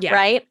 Yeah.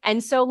 Right.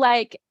 And so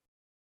like,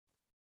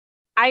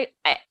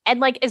 and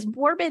like, as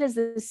morbid as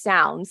this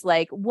sounds,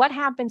 like, what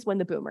happens when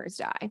the boomers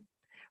die?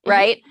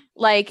 Right.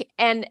 Like,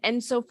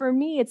 and so for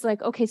me, it's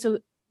like, okay, so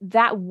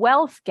that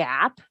wealth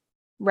gap,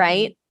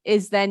 right,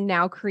 is then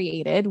now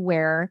created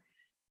where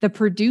the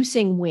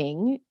producing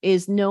wing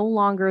is no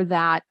longer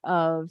that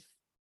of,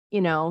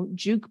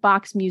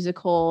 jukebox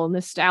musical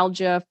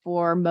nostalgia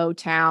for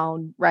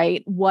Motown,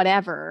 right?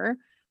 Whatever.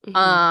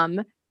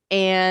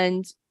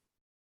 And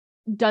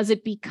does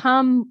it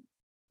become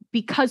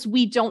because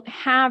we don't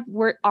have,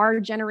 where our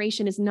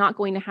generation is not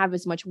going to have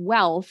as much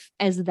wealth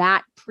as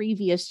that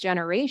previous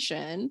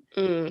generation,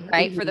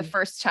 right? For the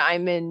first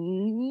time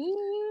in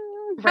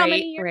how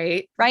many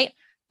years? Right.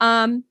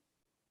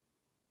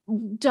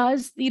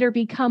 Does theater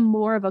become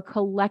more of a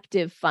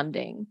collective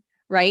funding?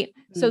 Right.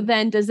 So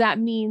then does that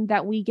mean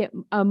that we get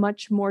a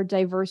much more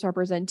diverse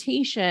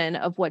representation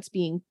of what's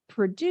being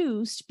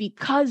produced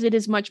because it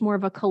is much more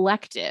of a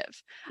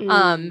collective?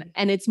 And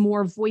it's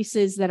more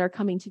voices that are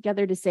coming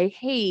together to say,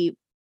 hey,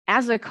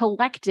 as a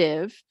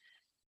collective,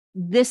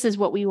 this is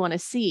what we want to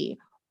see.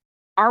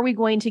 Are we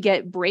going to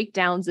get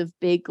breakdowns of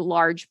big,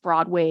 large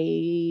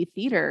Broadway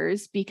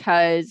theaters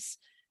because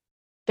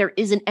there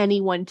isn't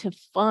anyone to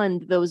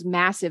fund those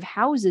massive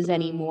houses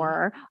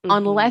anymore,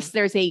 unless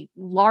there's a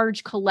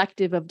large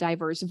collective of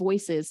diverse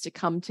voices to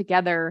come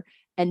together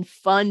and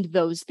fund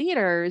those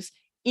theaters,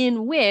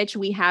 in which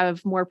we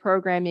have more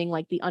programming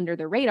like the Under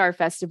the Radar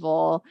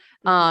Festival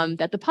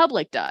that the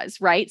public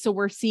does, right? So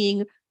we're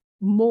seeing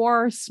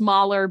more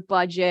smaller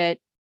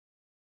budget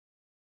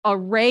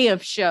array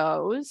of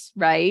shows,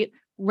 right?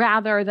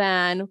 Rather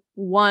than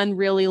one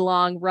really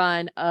long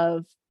run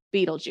of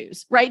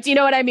Beetlejuice, right? Do you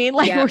know what I mean?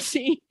 Like we're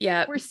seeing,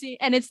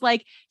 and it's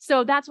like,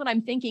 so that's what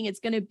I'm thinking.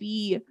 It's going to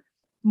be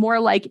more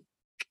like,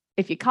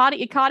 if you caught it,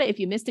 you caught it. If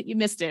you missed it, you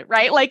missed it,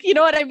 right? Like, you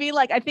know what I mean?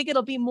 Like, I think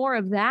it'll be more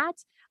of that.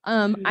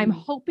 I'm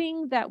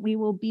hoping that we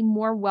will be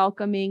more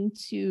welcoming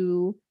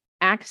to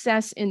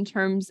access in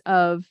terms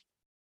of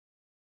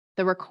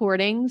the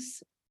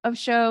recordings of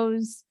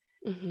shows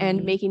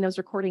and making those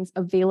recordings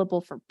available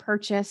for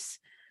purchase.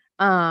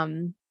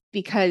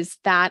 Because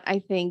that, I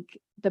think,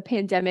 the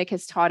pandemic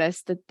has taught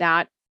us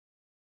that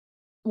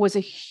was a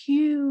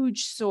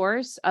huge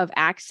source of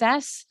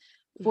access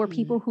for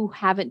people who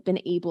haven't been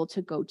able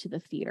to go to the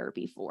theater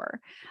before.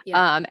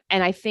 And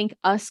I think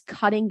us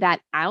cutting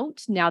that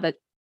out now that,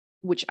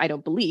 which I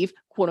don't believe,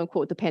 quote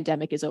unquote, the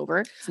pandemic is over.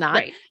 It's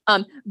not.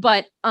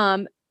 But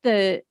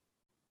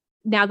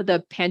now that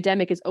the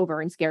pandemic is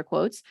over, in scare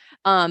quotes,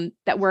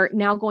 that we're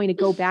now going to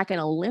go back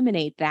and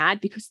eliminate that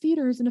because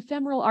theater is an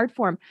ephemeral art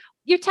form.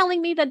 You're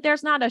telling me that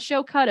there's not a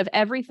show cut of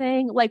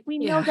everything? Like, we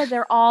know that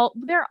they're all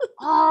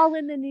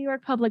in the New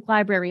York Public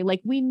Library. Like,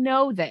 we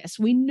know this.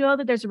 We know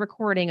that there's a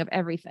recording of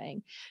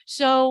everything.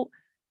 So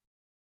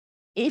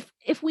if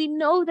we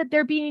know that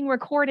they're being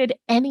recorded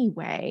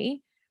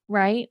anyway,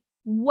 right?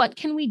 What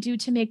can we do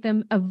to make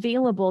them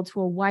available to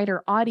a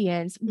wider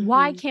audience?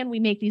 Why can't we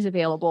make these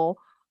available?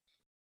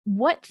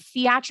 What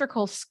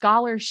theatrical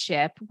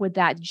scholarship would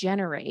that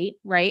generate,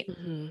 right?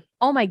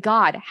 Oh my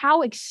God,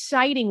 how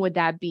exciting would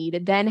that be to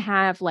then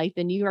have like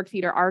the New York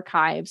Theater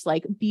Archives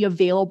like be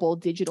available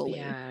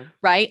digitally,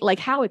 right? Like,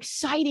 how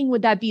exciting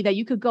would that be that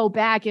you could go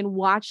back and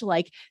watch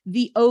like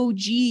the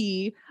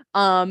OG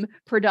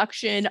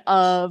production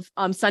of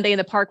Sunday in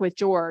the Park with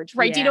George,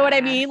 right? Do you know what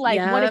I mean? Like,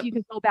 what if you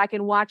could go back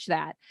and watch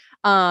that?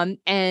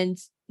 And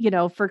you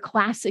know, for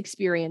class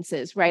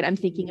experiences, right? I'm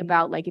thinking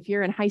about like, if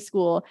you're in high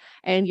school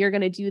and you're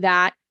going to do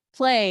that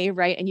play,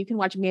 right? And you can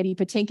watch Mandy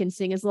Patinkin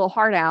sing his little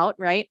heart out,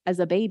 right? As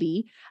a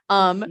baby.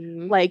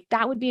 Like,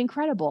 that would be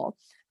incredible.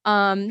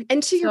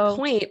 And to your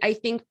point, I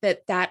think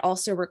that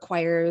also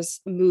requires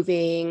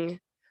moving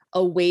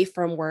away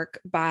from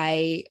work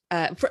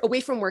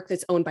away from work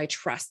that's owned by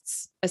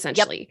trusts,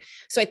 essentially.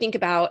 So I think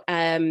about,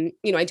 I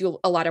do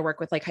a lot of work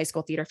with like high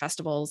school theater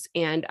festivals,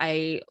 and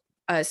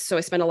so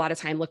I spend a lot of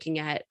time looking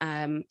at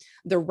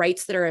the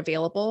rights that are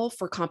available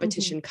for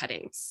competition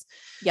cuttings.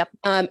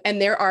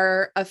 And there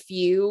are a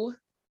few,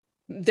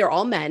 they're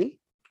all men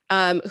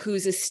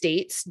whose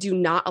estates do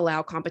not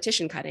allow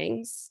competition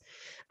cuttings,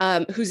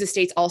 whose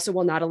estates also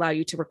will not allow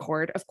you to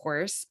record, of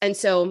course. And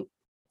so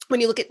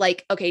when you look at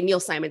like, okay, Neil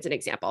Simon's an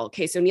example.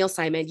 Okay, so Neil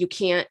Simon, you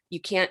can't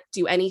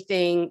do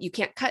anything. You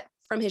can't cut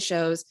from his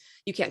shows.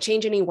 You can't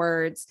change any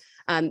words.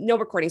 No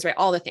recordings, right?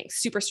 All the things,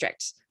 super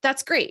strict.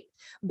 That's great.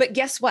 But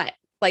guess what?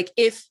 Like,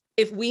 if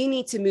we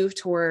need to move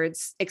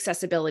towards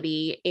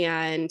accessibility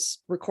and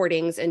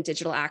recordings and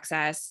digital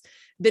access,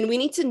 then we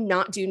need to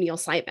not do Neil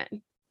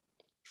Simon.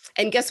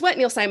 And guess what,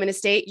 Neil Simon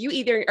estate, you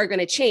either are going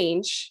to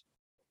change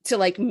to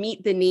like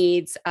meet the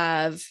needs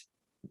of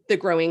the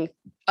growing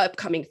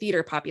upcoming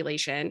theater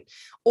population,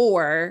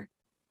 or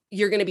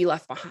you're going to be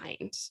left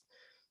behind.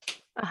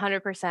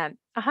 100%.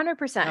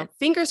 100%. So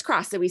fingers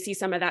crossed that we see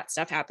some of that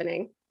stuff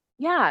happening.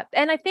 Yeah.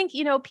 And I think,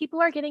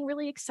 people are getting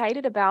really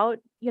excited about,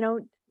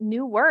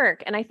 new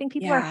work. And I think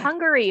people are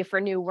hungry for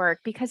new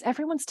work because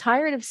everyone's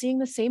tired of seeing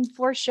the same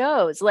 4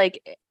 shows.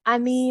 Like, I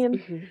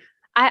mean,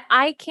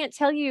 I can't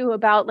tell you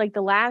about like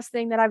the last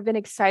thing that I've been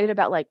excited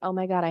about. Like, oh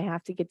my God, I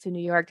have to get to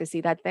New York to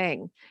see that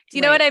thing. Do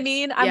you know what I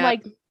mean? I'm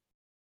like,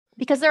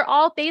 because they're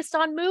all based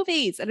on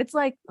movies, and it's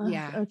like,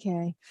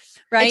 okay.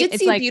 Right. I did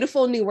see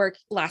beautiful new work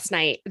last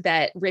night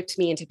that ripped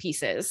me into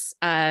pieces.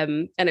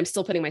 And I'm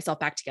still putting myself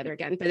back together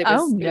again, but it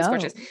was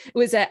gorgeous. It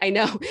was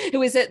it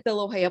was at the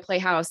La Jolla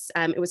Playhouse.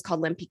 It was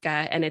called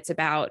Lempicka, and it's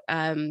about,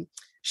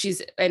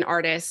 she's an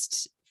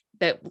artist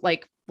that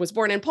like was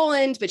born in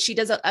Poland, but she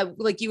does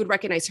like you would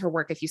recognize her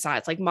work if you saw it.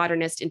 It's like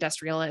modernist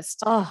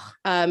industrialist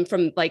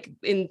from like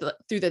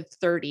through the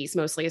 30s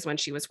mostly is when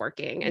she was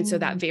working. And so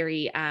that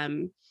very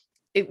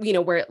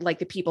where like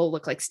the people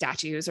look like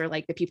statues or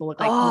like the people look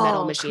like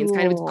metal machines,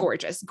 kind of,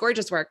 it's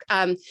gorgeous work.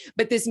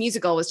 But this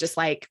musical was just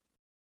like,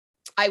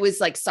 I was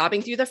like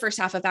sobbing through the first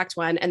half of Act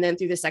 1 and then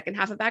through the second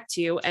half of Act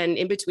 2. And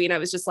in between, I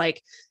was just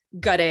like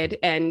gutted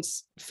and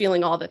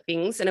feeling all the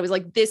things. And I was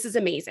like, this is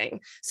amazing.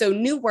 So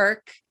new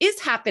work is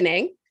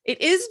happening. It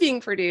is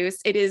being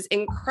produced. It is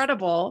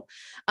incredible.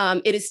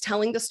 It is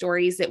telling the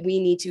stories that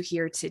we need to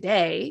hear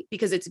today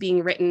because it's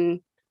being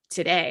written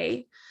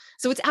today.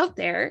 So it's out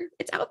there.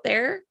 It's out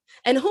there.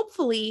 And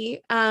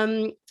hopefully,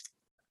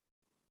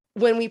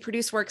 when we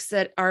produce works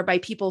that are by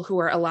people who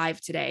are alive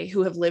today,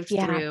 who have lived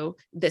through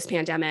this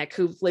pandemic,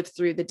 who've lived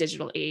through the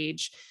digital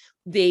age,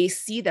 they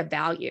see the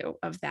value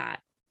of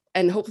that.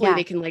 And hopefully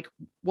they can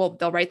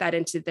they'll write that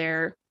into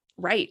their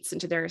rights,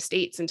 into their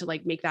estates, and to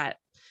like make that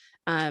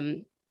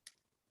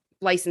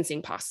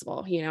licensing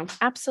possible,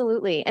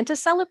 Absolutely. And to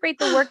celebrate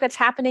the work that's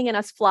happening in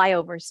us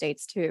flyover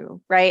states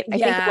too, right? I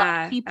think a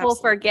lot of people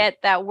forget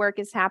that work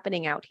is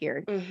happening out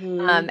here.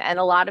 And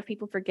a lot of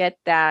people forget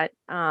that,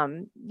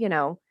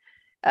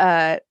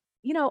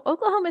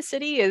 Oklahoma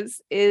City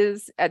is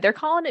they're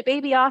calling it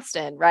baby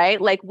Austin,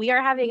 right? Like we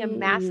are having a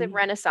massive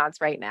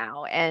renaissance right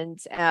now. And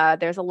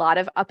there's a lot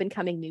of up and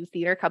coming new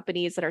theater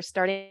companies that are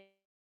starting.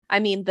 I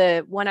mean,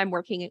 the one I'm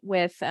working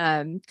with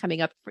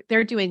coming up,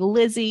 they're doing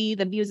Lizzie,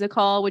 the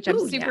musical, which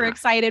I'm super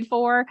excited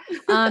for.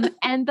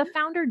 And the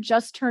founder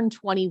just turned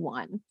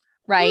 21,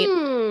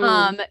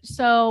 right?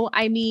 So,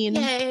 I mean,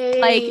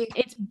 like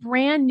it's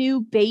brand new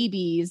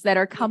babies that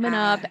are coming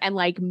up and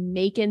like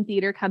making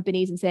theater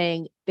companies and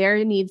saying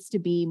there needs to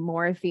be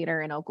more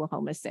theater in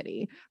Oklahoma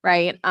City,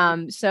 right?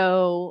 That's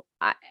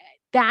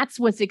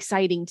what's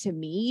exciting to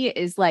me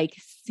is like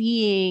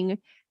seeing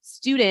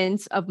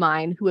students of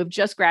mine who have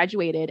just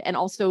graduated and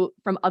also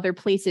from other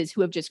places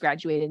who have just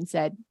graduated and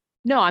said,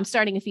 no, I'm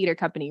starting a theater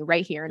company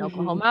right here in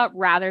Oklahoma,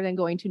 rather than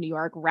going to New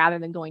York, rather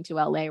than going to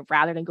LA,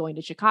 rather than going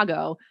to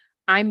Chicago.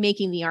 I'm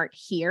making the art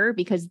here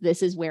because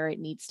this is where it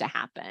needs to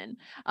happen.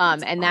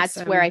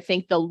 That's where I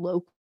think the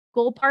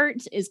local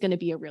part is going to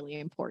be a really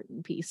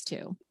important piece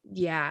too.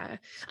 Yeah.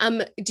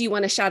 Do you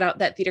want to shout out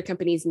that theater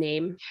company's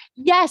name?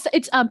 Yes,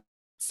 it's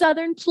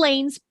Southern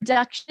Plains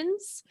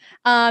Productions.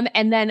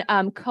 And then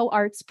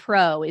Co-Arts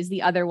Pro is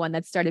the other one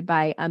that's started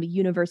by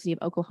University of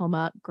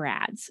Oklahoma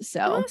grads.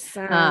 So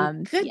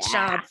awesome. Good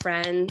job,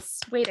 friends.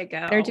 Way to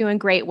go. They're doing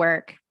great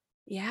work.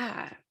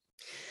 Yeah.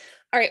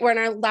 All right. We're in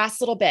our last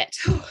little bit.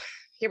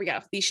 Here we go.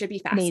 These should be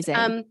fast.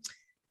 Amazing.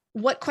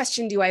 What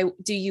question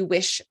do you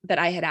wish that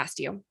I had asked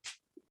you?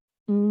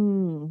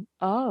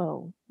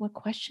 What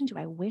question do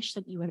I wish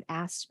that you had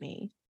asked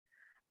me?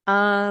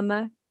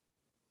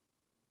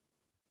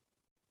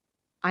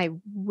 I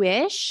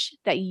wish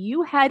that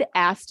you had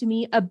asked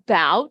me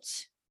about,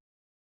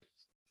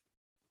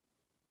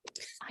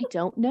 I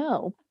don't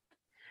know.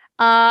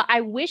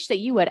 I wish that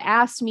you had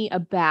asked me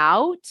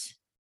about,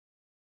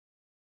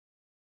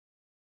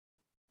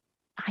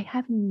 I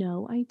have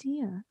no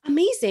idea.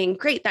 Amazing.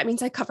 Great. That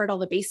means I covered all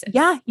the bases.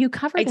 Yeah, you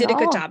covered it. I did a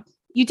good job.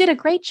 You did a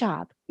great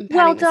job.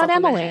 Well done,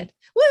 Emily.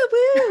 Woo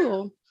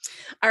woo.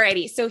 All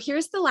righty. So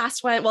here's the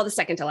last one. Well, the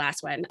second to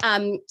last one.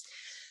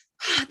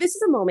 This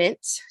is a moment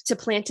to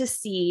plant a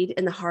seed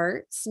in the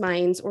hearts,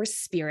 minds, or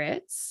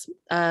spirits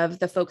of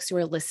the folks who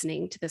are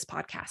listening to this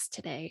podcast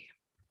today.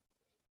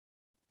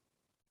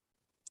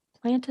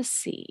 Plant a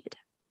seed.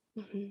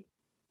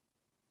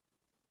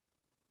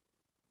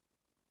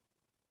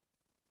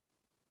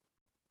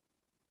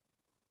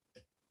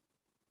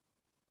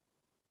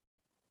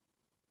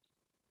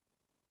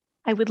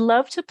 I would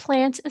love to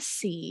plant a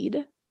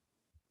seed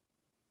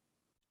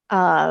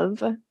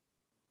of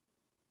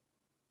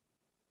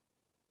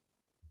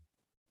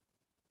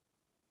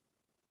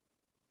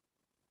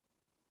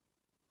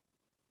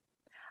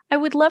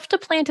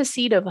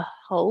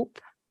hope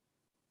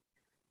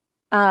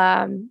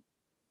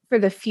for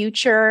the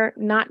future,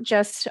 not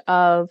just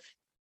of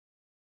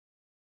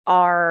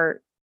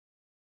our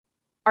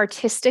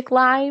artistic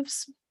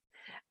lives,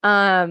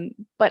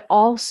 but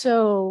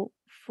also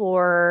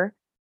for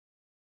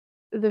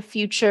the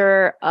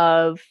future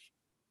of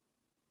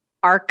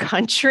our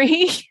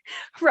country,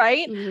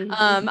 right?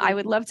 I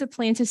would love to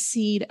plant a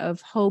seed of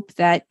hope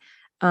that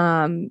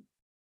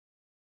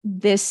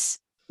this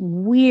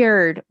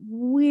weird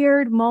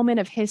moment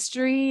of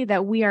history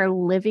that we are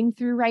living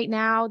through right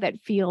now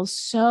that feels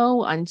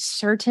so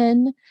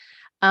uncertain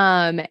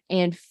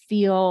and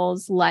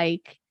feels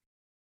like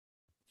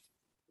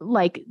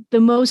the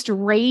most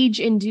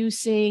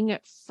rage-inducing,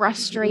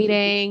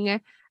 frustrating,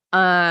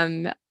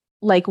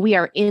 like we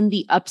are in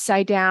the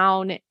upside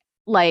down,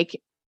 like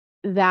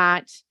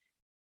that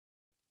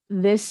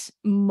this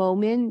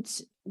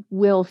moment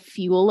will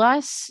fuel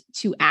us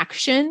to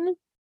action,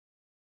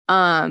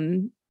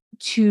 to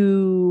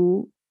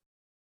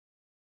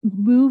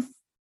move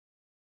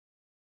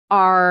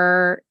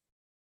our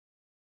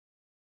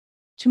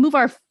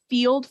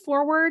field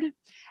forward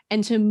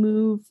and to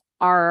move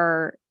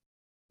our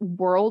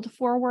world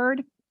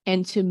forward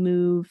and to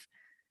move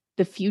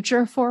the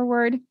future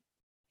forward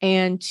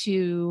and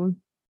to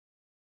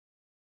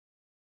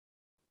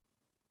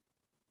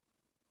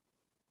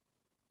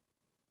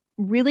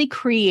really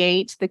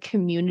create the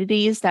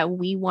communities that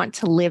we want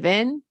to live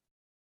in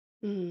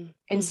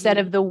instead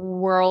of the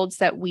worlds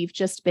that we've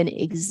just been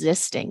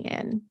existing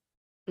in.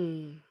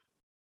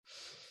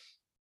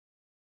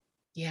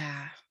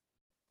 Yeah.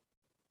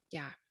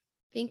 Yeah.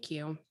 Thank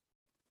you.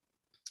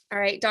 All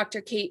right, Dr.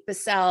 Kate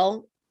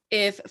Bissell,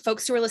 if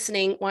folks who are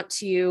listening want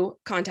to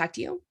contact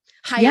you,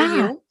 hire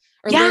you,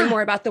 or learn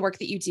more about the work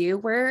that you do,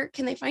 where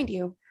can they find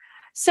you?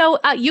 So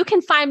you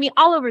can find me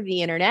all over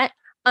the internet.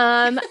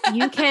 I'm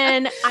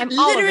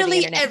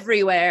literally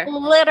everywhere.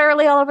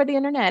 Literally all over the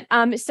internet.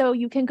 So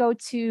you can go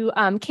to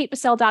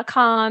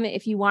katebissell.com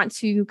if you want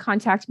to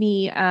contact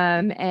me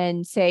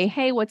and say,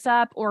 hey, what's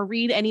up? Or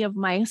read any of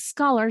my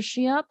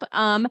scholarship.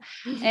 And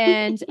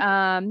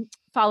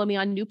follow me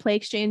on New Play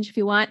Exchange if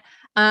you want.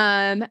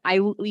 I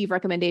leave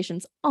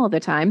recommendations all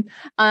the time.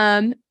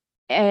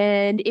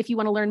 And if you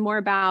want to learn more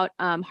about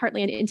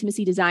Heartland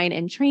Intimacy Design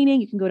and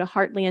Training, you can go to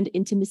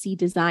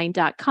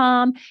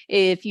heartlandintimacydesign.com.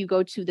 If you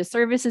go to the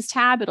services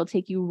tab, it'll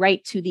take you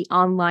right to the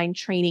online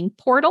training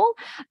portal.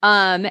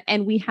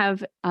 And we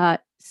have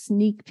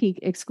sneak peek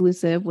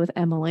exclusive with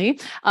Emily.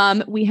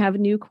 We have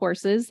new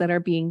courses that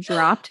are being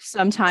dropped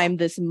sometime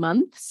this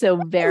month. So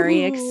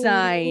very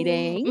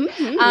exciting.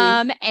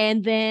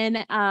 And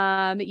then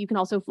you can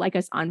also like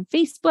us on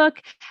Facebook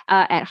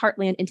at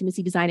Heartland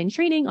Intimacy Design and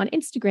Training, on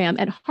Instagram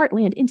at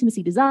Heartland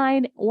Intimacy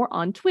Design, or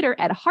on Twitter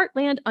at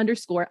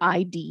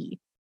Heartland_ID.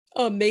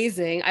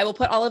 Amazing. I will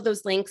put all of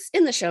those links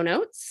in the show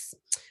notes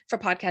for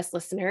podcast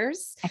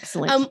listeners.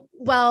 Excellent.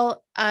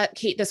 Well,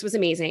 Kate, this was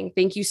amazing.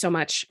 Thank you so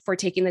much for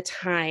taking the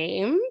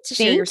time to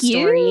share your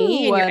story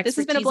and your this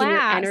has been a expertise and your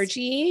blast.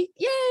 Energy.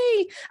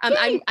 Yay.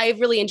 I've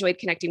really enjoyed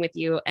connecting with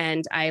you,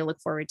 and I look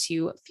forward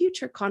to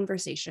future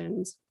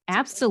conversations.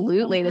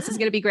 Absolutely. This is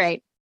going to be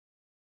great.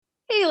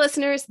 Hey,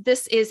 listeners,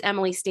 this is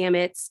Emily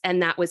Stamets,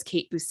 and that was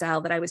Kate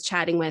Bissell that I was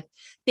chatting with.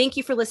 Thank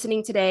you for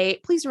listening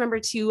today. Please remember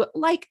to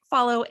like,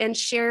 follow, and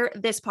share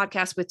this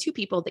podcast with 2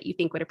 people that you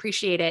think would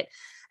appreciate it.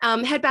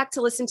 Head back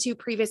to listen to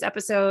previous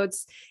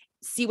episodes,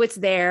 see what's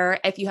there.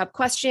 If you have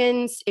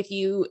questions, if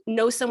you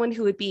know someone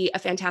who would be a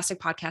fantastic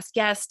podcast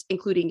guest,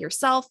 including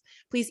yourself,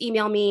 please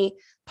email me,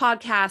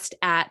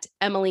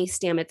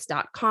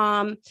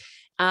 podcast@emilystamets.com.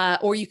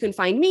 Or you can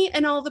find me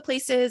in all the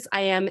places.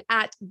 I am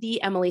at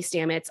the Emily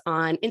Stamets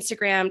on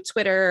Instagram,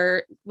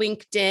 Twitter,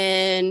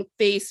 LinkedIn,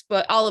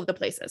 Facebook, all of the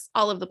places.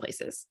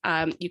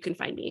 You can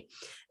find me.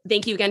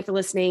 Thank you again for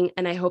listening,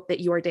 and I hope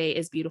that your day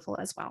is beautiful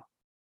as well.